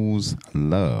Fool's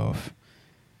Love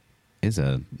is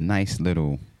a nice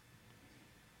little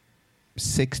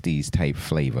 60s type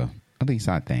flavor. At least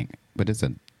I think. But it's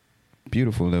a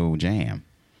beautiful little jam.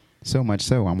 So much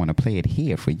so, I want to play it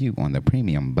here for you on the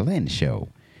Premium Blend Show.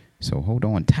 So hold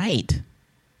on tight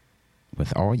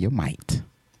with all your might.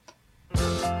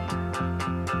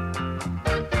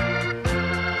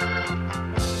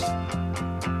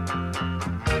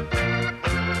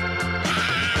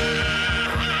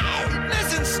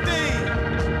 Listen, Steve,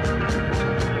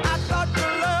 I thought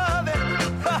your loving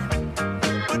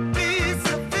would be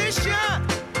sufficient.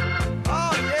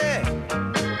 Oh, yeah.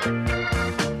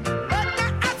 But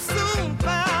now I soon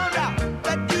found out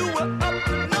that you were up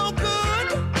to no good.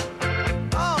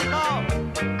 Oh, no.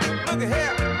 Look at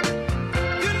here.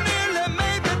 You nearly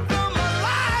made me throw my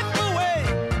life away.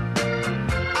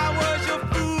 I was your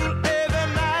fool every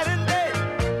night and day.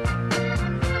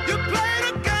 You played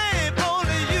a game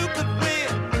only you could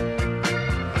win.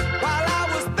 While I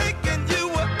was thinking you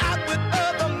were out with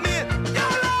other men.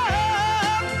 Your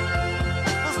love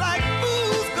was like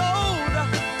fool's gold,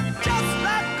 just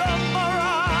like a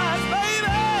mirage,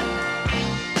 baby.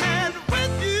 And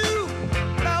with you,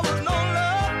 there was no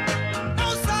love, no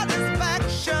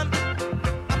satisfaction.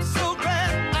 I'm so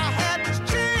glad I had this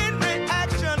chain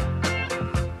reaction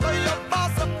for your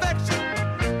false affection.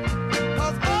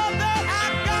 'Cause all that I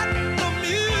got from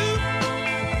you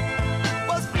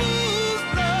was fool's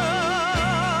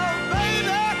love,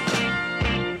 baby.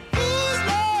 Fool's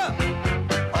love.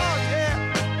 Oh, yeah.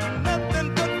 Nothing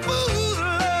but fool's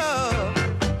love.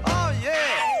 Oh,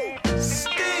 yeah.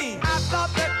 Sting. I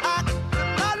thought that I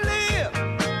could not live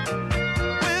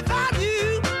without you.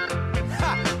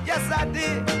 Ha, yes, I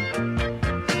did.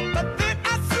 But then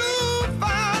I soon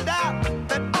found out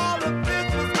that all of this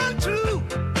was untrue.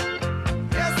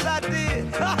 Yes, I did.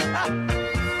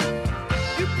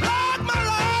 You plagued my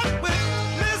life with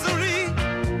misery.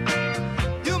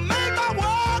 You made my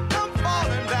world come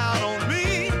falling down on me.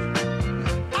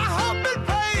 I hope and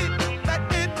prayed that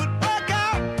it would work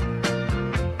out.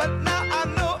 But now I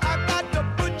know I got to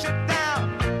put you down.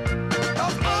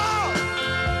 'Cause all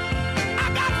I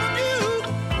got from you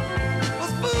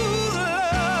was fool's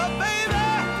love, baby.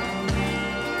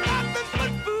 Nothing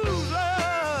but fool's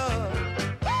love.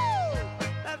 Woo!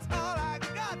 That's all I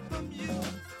got from you.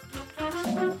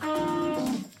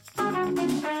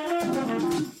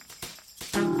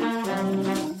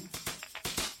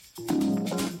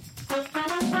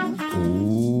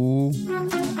 Ooh.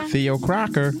 Theo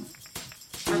Crocker.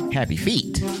 Happy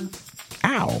feet.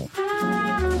 Ow.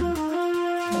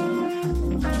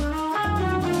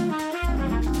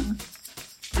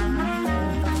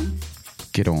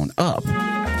 Get on up.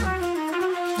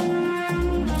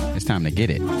 It's time to get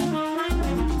it.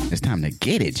 It's time to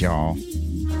get it, y'all.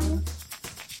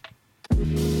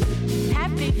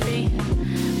 Happy feet,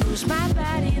 push my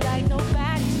body like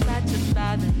nobody's about to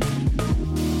bother me.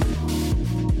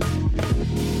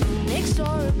 Next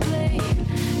door a play,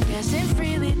 dancing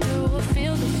freely through a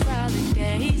field of frolic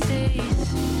daisies.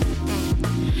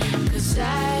 'Cause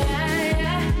I'm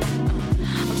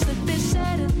slipping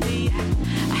suddenly.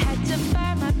 I had to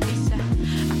find my peace. I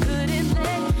couldn't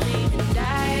let it leave.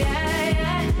 And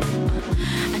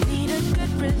I need a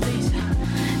good release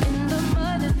in the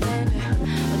motherland,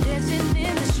 dancing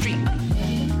in the street.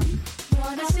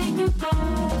 Wanna see you go.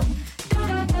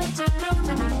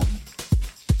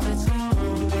 Let's go.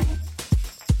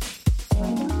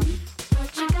 What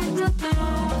you got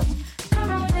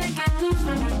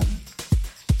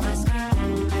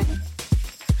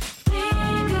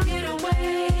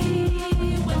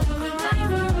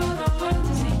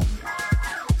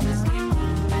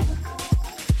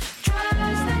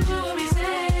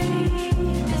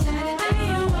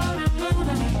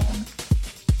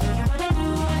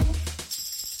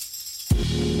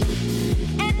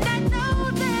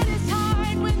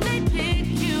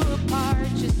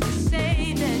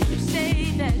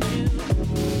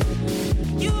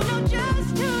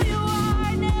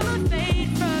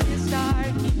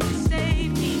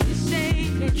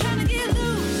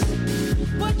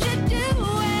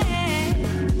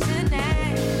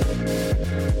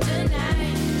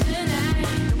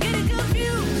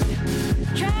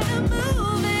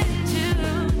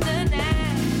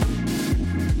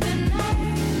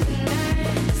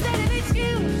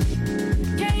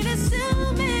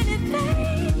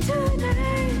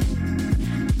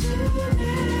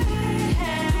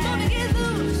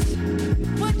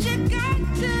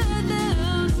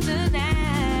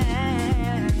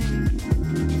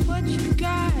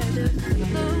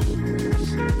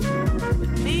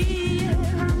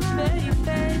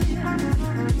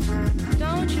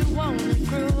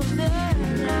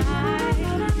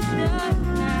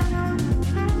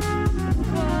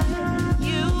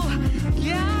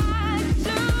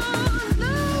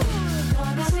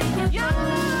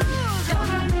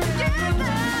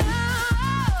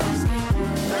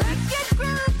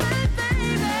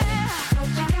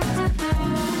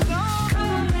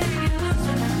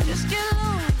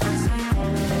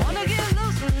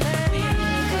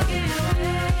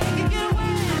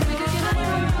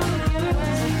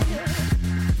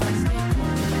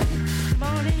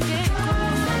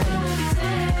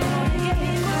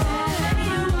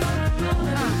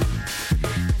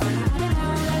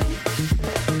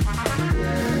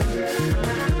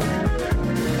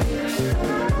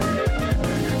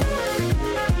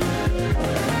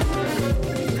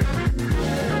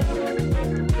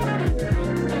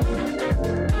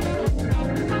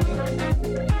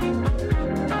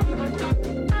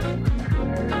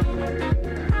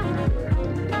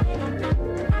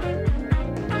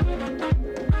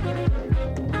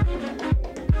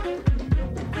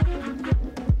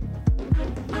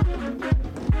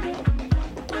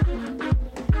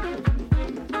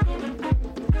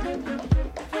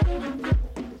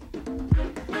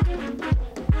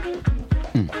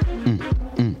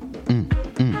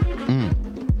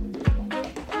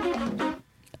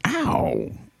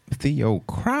Theo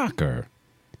Crocker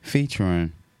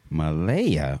featuring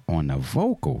Malaya on the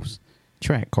vocals.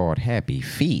 Track called Happy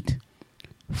Feet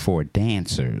for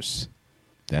Dancers.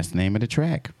 That's the name of the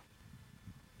track.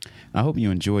 I hope you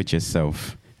enjoyed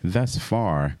yourself thus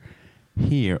far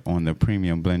here on the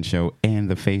Premium Blend Show and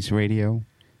the Face Radio.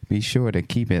 Be sure to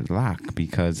keep it locked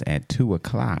because at 2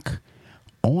 o'clock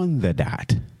on the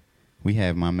dot, we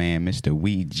have my man Mr.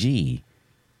 Wee G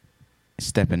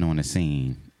stepping on the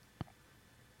scene,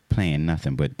 playing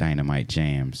nothing but dynamite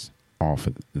jams off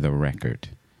of the record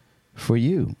for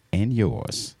you and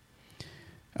yours.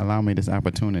 Allow me this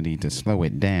opportunity to slow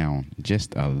it down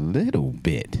just a little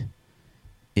bit,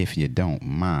 if you don't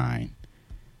mind,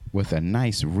 with a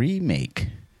nice remake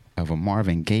of a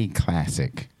Marvin Gaye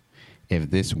classic, If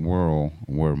This World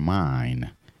Were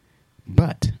Mine.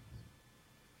 But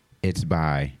it's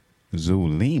by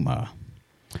Zulema.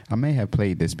 I may have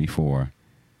played this before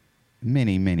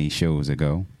many, many shows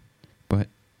ago, but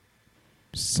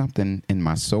something in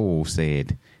my soul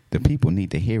said the people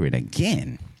need to hear it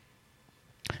again.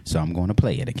 So I'm going to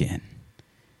play it again.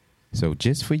 So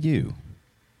just for you,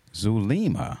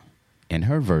 Zulema in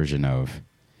her version of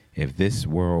If This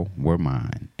World Were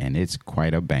Mine. And it's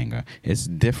quite a banger. It's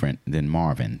different than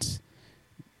Marvin's,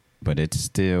 but it's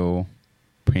still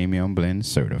Premium Blend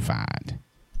certified.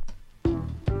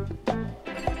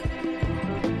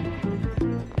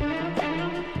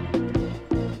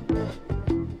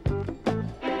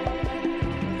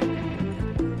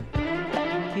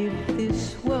 If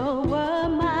this world were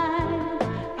mine,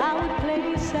 I would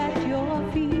place at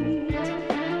your feet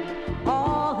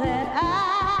all that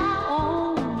I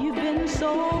own. You've been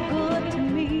so good to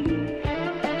me.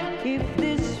 If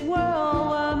this world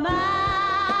were mine,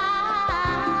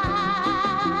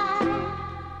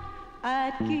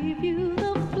 I'd give you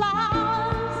the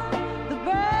flowers, the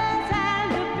birds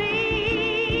and the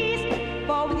bees.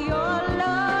 For with your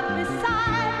love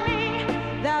beside me,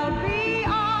 there'll be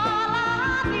all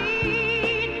I need.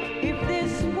 If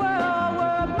this world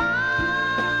were mine,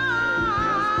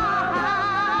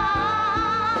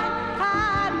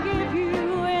 I'd give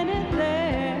you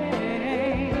anything.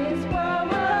 If this world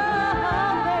were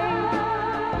mine,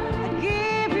 I'd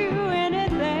give you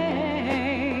anything.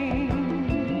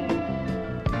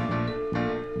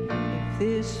 If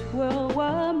this world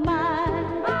were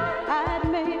mine, I'd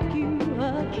make you a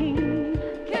king.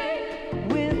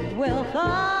 With wealth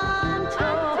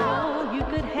untold, you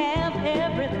could have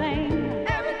everything.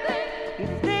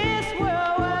 If this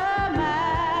world were mine,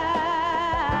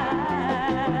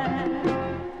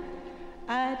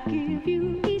 I'd give you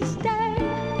each day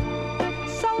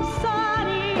so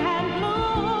sunny and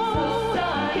blue.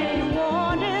 If you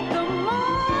wanted the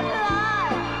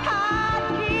moonlight, I'd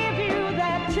give you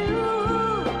that too.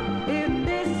 If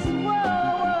this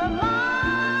world were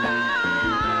mine,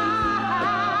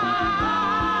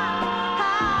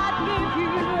 I'd give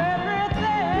you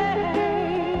everything.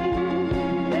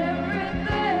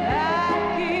 I'd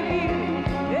give you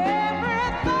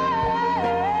everything.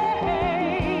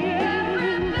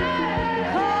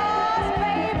 'Cause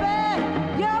baby,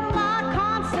 you're my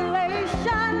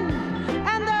consolation,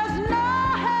 and there's no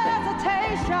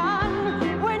hesitation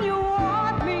when you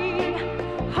want me,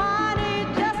 honey.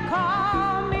 Just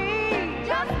call me.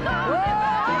 Just call me.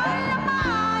 You're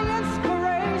my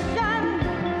inspiration.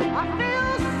 I feel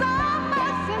so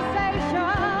much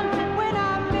sensation when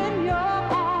I'm in your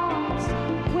arms,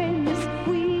 when you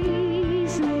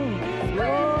squeeze me.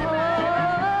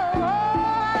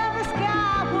 The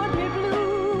sky would be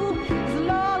blue as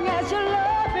long as you're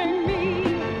loving me.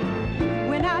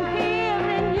 When I'm here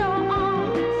in your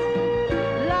arms,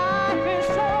 life is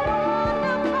so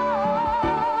wonderful.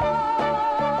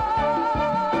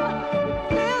 If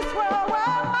this world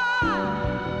were mine,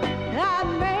 I'd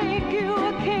make you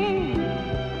a king.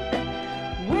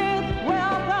 With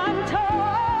wealth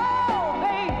untold,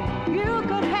 babe, you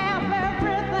could have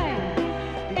everything.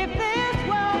 If this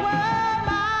world were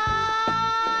mine,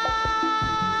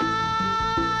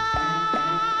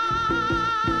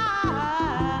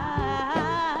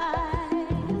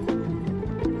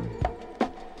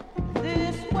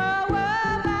 this world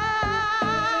were mine.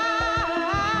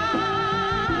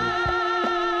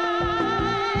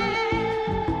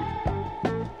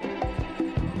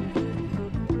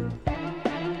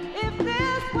 If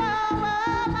this world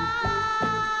were mine.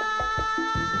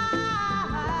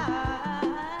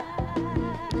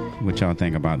 What y'all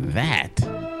think about that?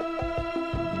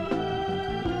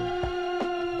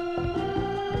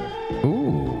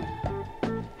 Ooh.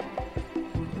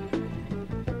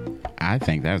 I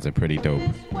think that was a pretty dope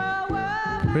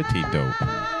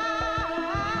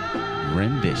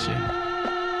rendition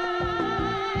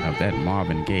of that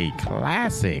Marvin Gaye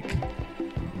classic.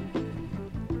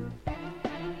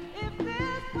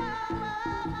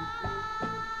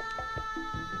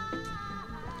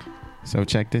 So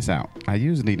check this out. I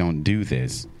usually don't do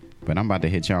this, but I'm about to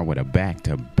hit y'all with a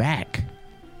back-to-back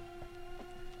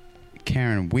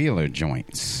Karen Wheeler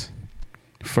joints.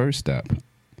 First up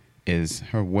is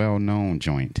her well-known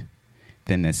joint.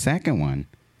 Then the second one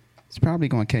is probably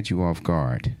going to catch you off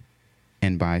guard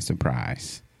and by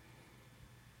surprise.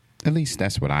 At least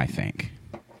that's what I think.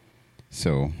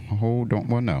 So hold on.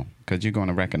 Well, no, because you're going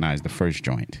to recognize the first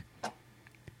joint.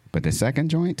 But the second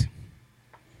joint,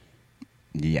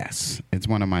 yes, it's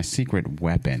one of my secret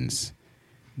weapons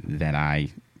that I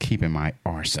keep in my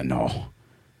arsenal.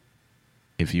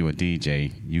 If you're a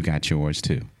DJ, you got yours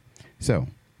too. So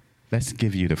let's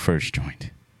give you the first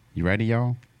joint. You ready,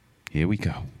 y'all? Here we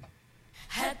go.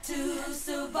 Had to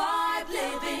survive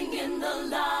living in the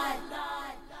light.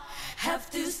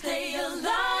 Have to stay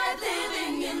alive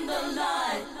living in the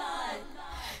light.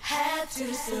 Had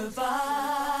to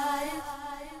survive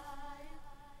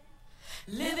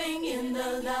living in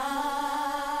the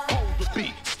light. Hold the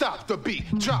beat, stop the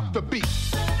beat, drop the beat.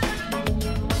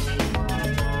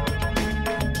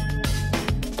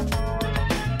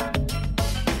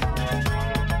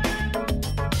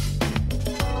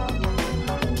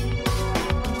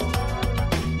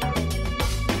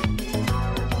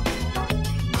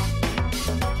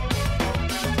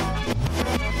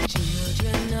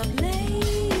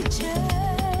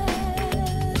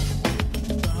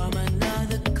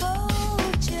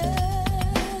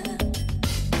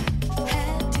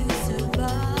 Had to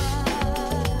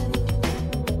survive.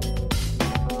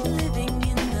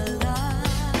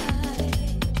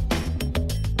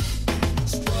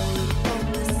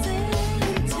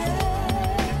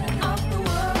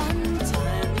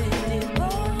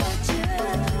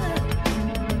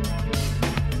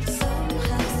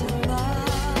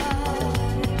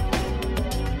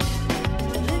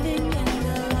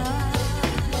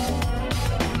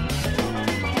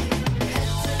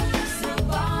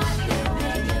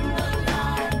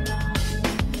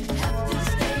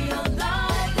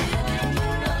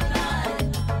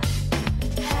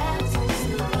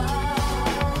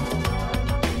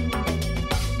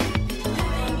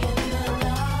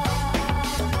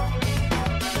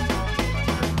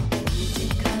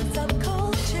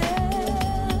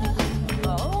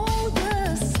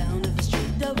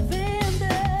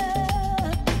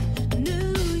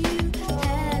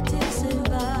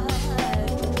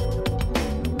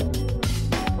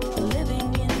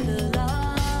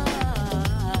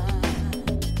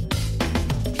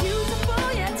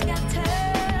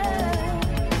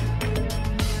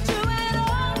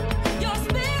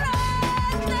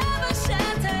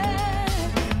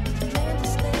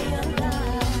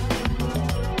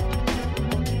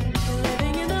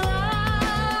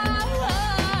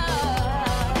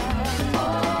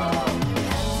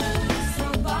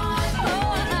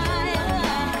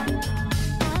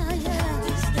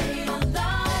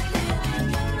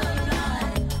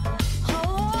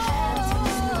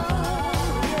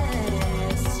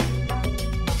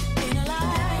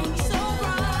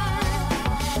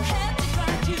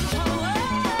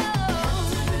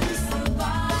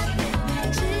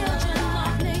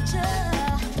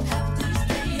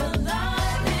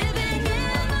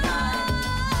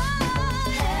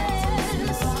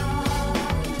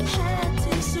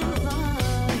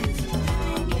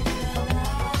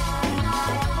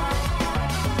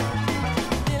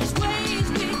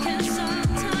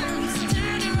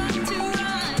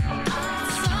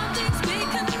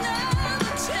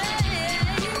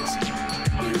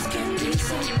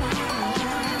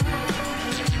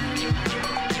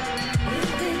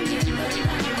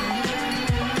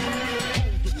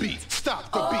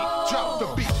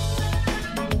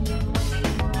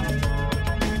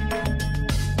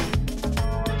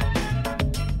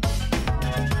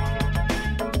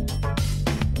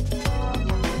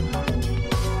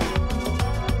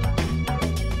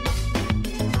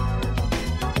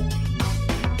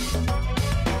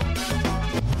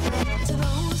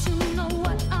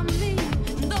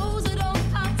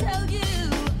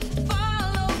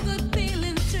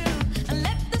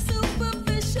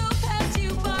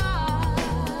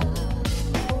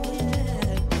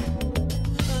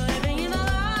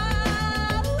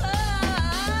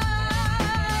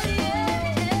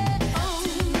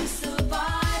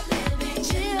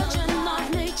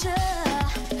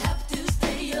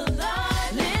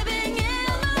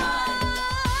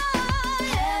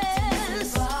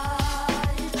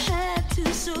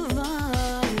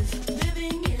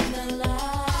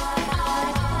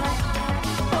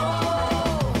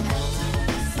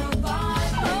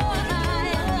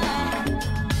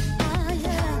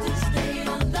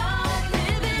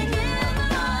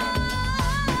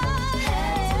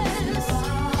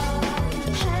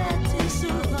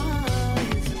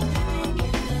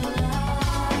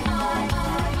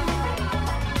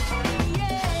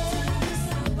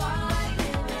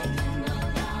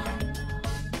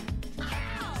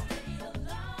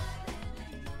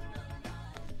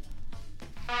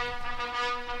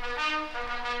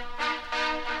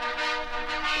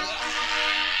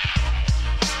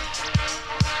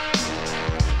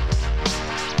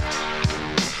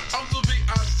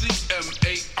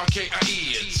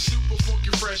 K-I-E-N, super funky,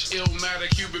 fresh,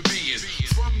 illmatic human being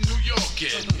from New York.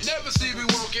 And never see me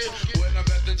walking when I'm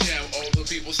at the jam. All the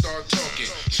people start talking,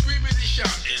 screaming and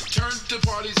shouting, turn the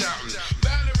parties out.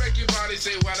 Bound to wreck your body,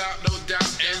 say what out, no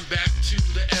doubt. And back to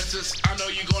the essence, I know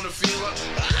you're gonna feel it.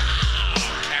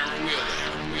 Karen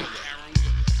Wheeler.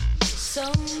 So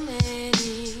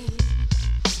many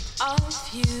of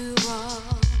you are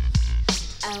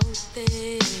out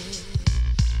there.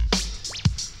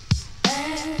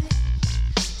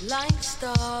 Like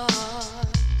stars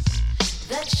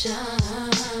that shine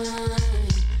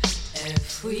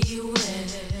everywhere.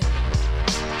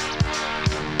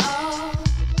 Oh,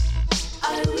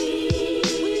 I wish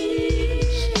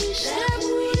that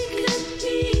we could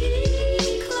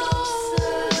be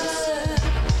closer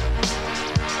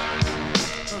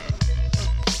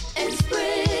and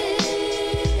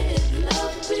spread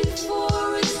love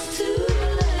before it's too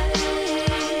late.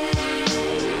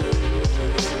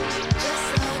 Just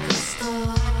like a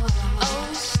star, oh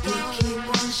star, we keep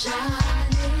on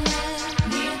shining,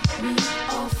 near me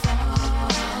or far.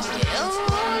 You're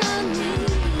all I need.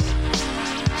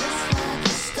 Just like a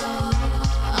star,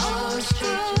 oh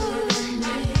straight through the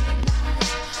midnight,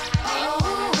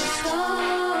 oh star.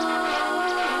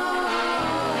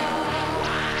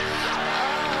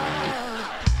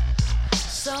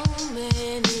 So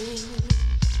many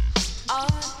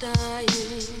are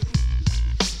dying.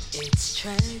 It's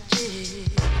tragic.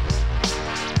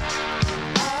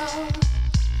 Oh,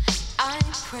 I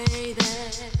pray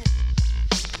that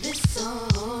this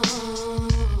song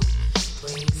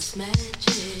brings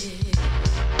magic.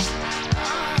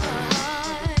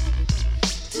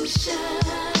 To shine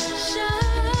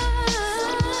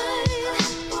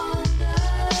on the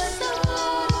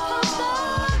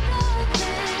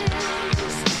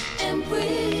darkness and bring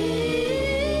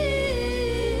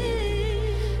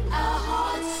our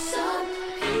hearts some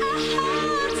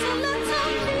peace.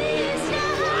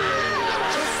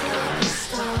 Just like a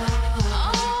star,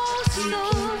 we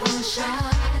keep on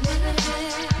shining,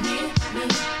 near me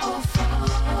or far.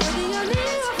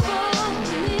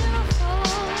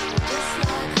 Just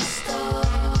like a star,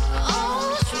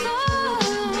 straight through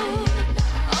the midnight,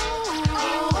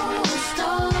 oh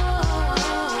star.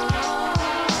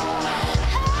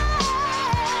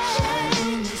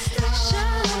 Shining star,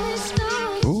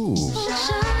 Ooh,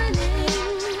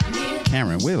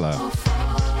 Karen Wheeler.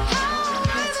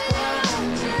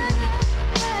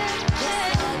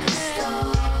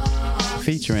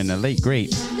 Featuring the late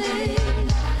great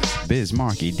Biz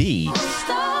Markie D.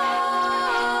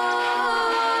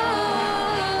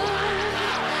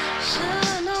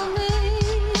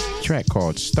 Track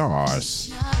called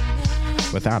Stars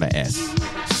without an S.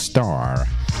 Star.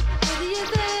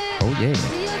 Oh yeah.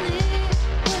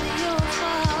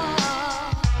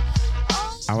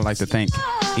 I would like to thank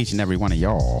each and every one of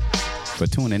y'all for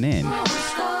tuning in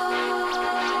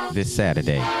this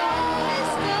Saturday.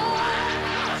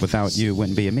 Without you, it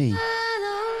wouldn't be a me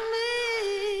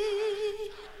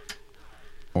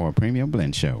or a Premium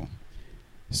Blend Show.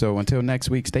 So until next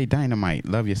week, stay dynamite,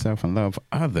 love yourself and love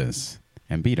others,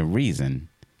 and be the reason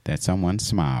that someone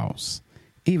smiles,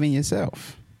 even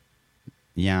yourself.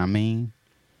 You know what I mean?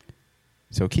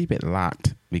 So keep it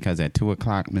locked, because at 2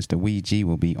 o'clock, Mr. Ouija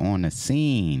will be on the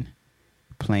scene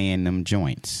playing them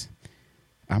joints.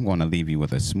 I'm going to leave you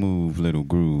with a smooth little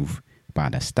groove by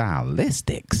the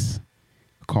Stylistics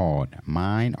called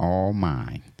Mine All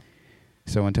Mine.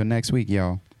 So until next week,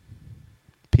 y'all,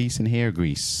 peace and hair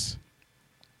grease.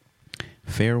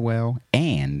 Farewell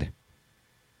and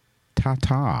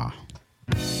ta-ta.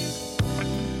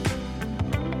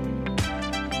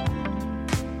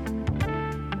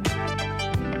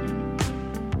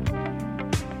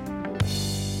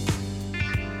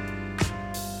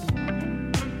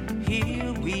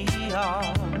 Here we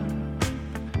are,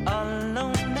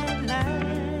 alone at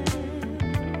last.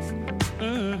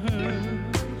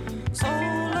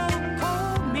 Solo,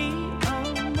 call me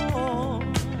amor.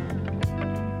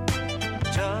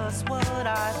 Just what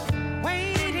I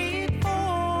waited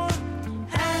for.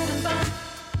 Having fun,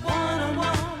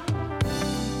 one-on-one.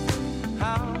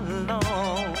 How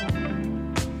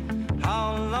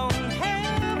long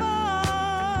have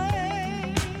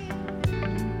I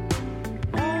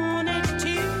wanted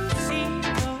to see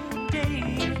your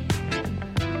day?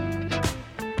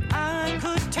 I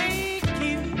could take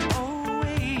you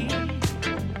away,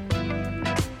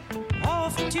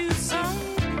 off to some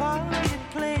quiet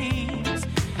place,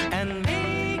 and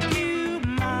make you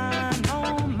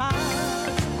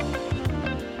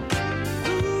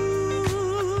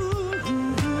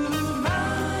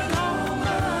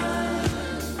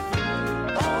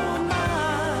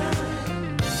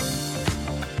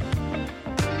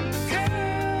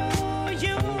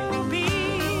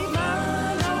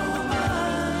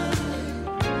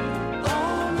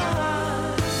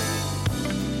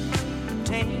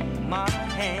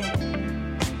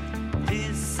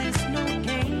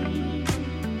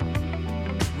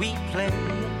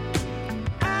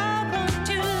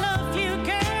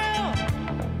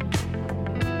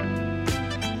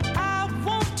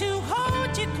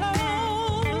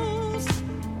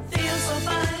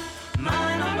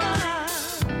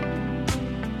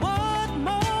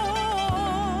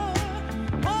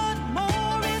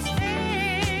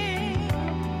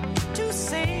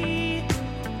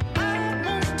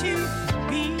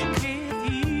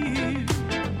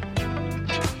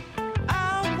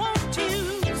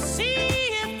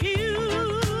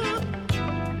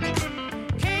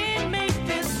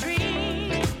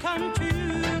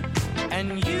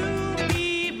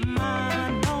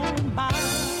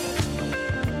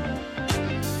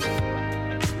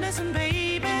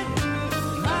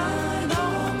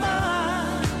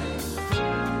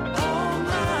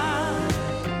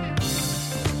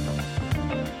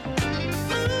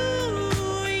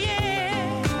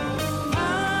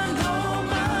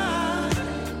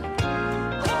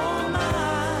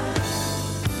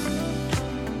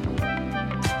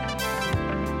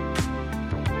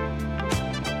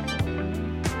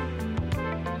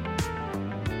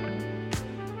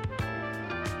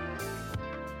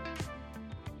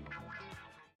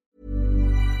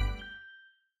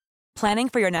Planning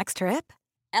for your next trip?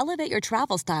 Elevate your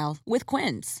travel style with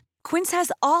Quince. Quince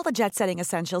has all the jet-setting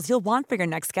essentials you'll want for your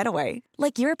next getaway,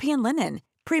 like European linen,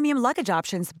 premium luggage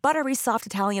options, buttery soft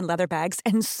Italian leather bags,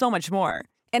 and so much more.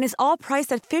 And is all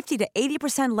priced at 50 to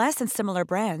 80% less than similar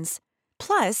brands.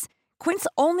 Plus, Quince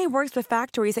only works with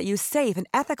factories that use safe and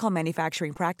ethical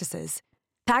manufacturing practices.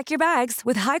 Pack your bags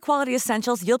with high-quality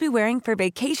essentials you'll be wearing for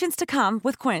vacations to come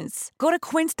with Quince. Go to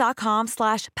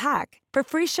quince.com/pack for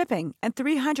free shipping and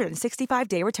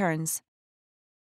 365-day returns.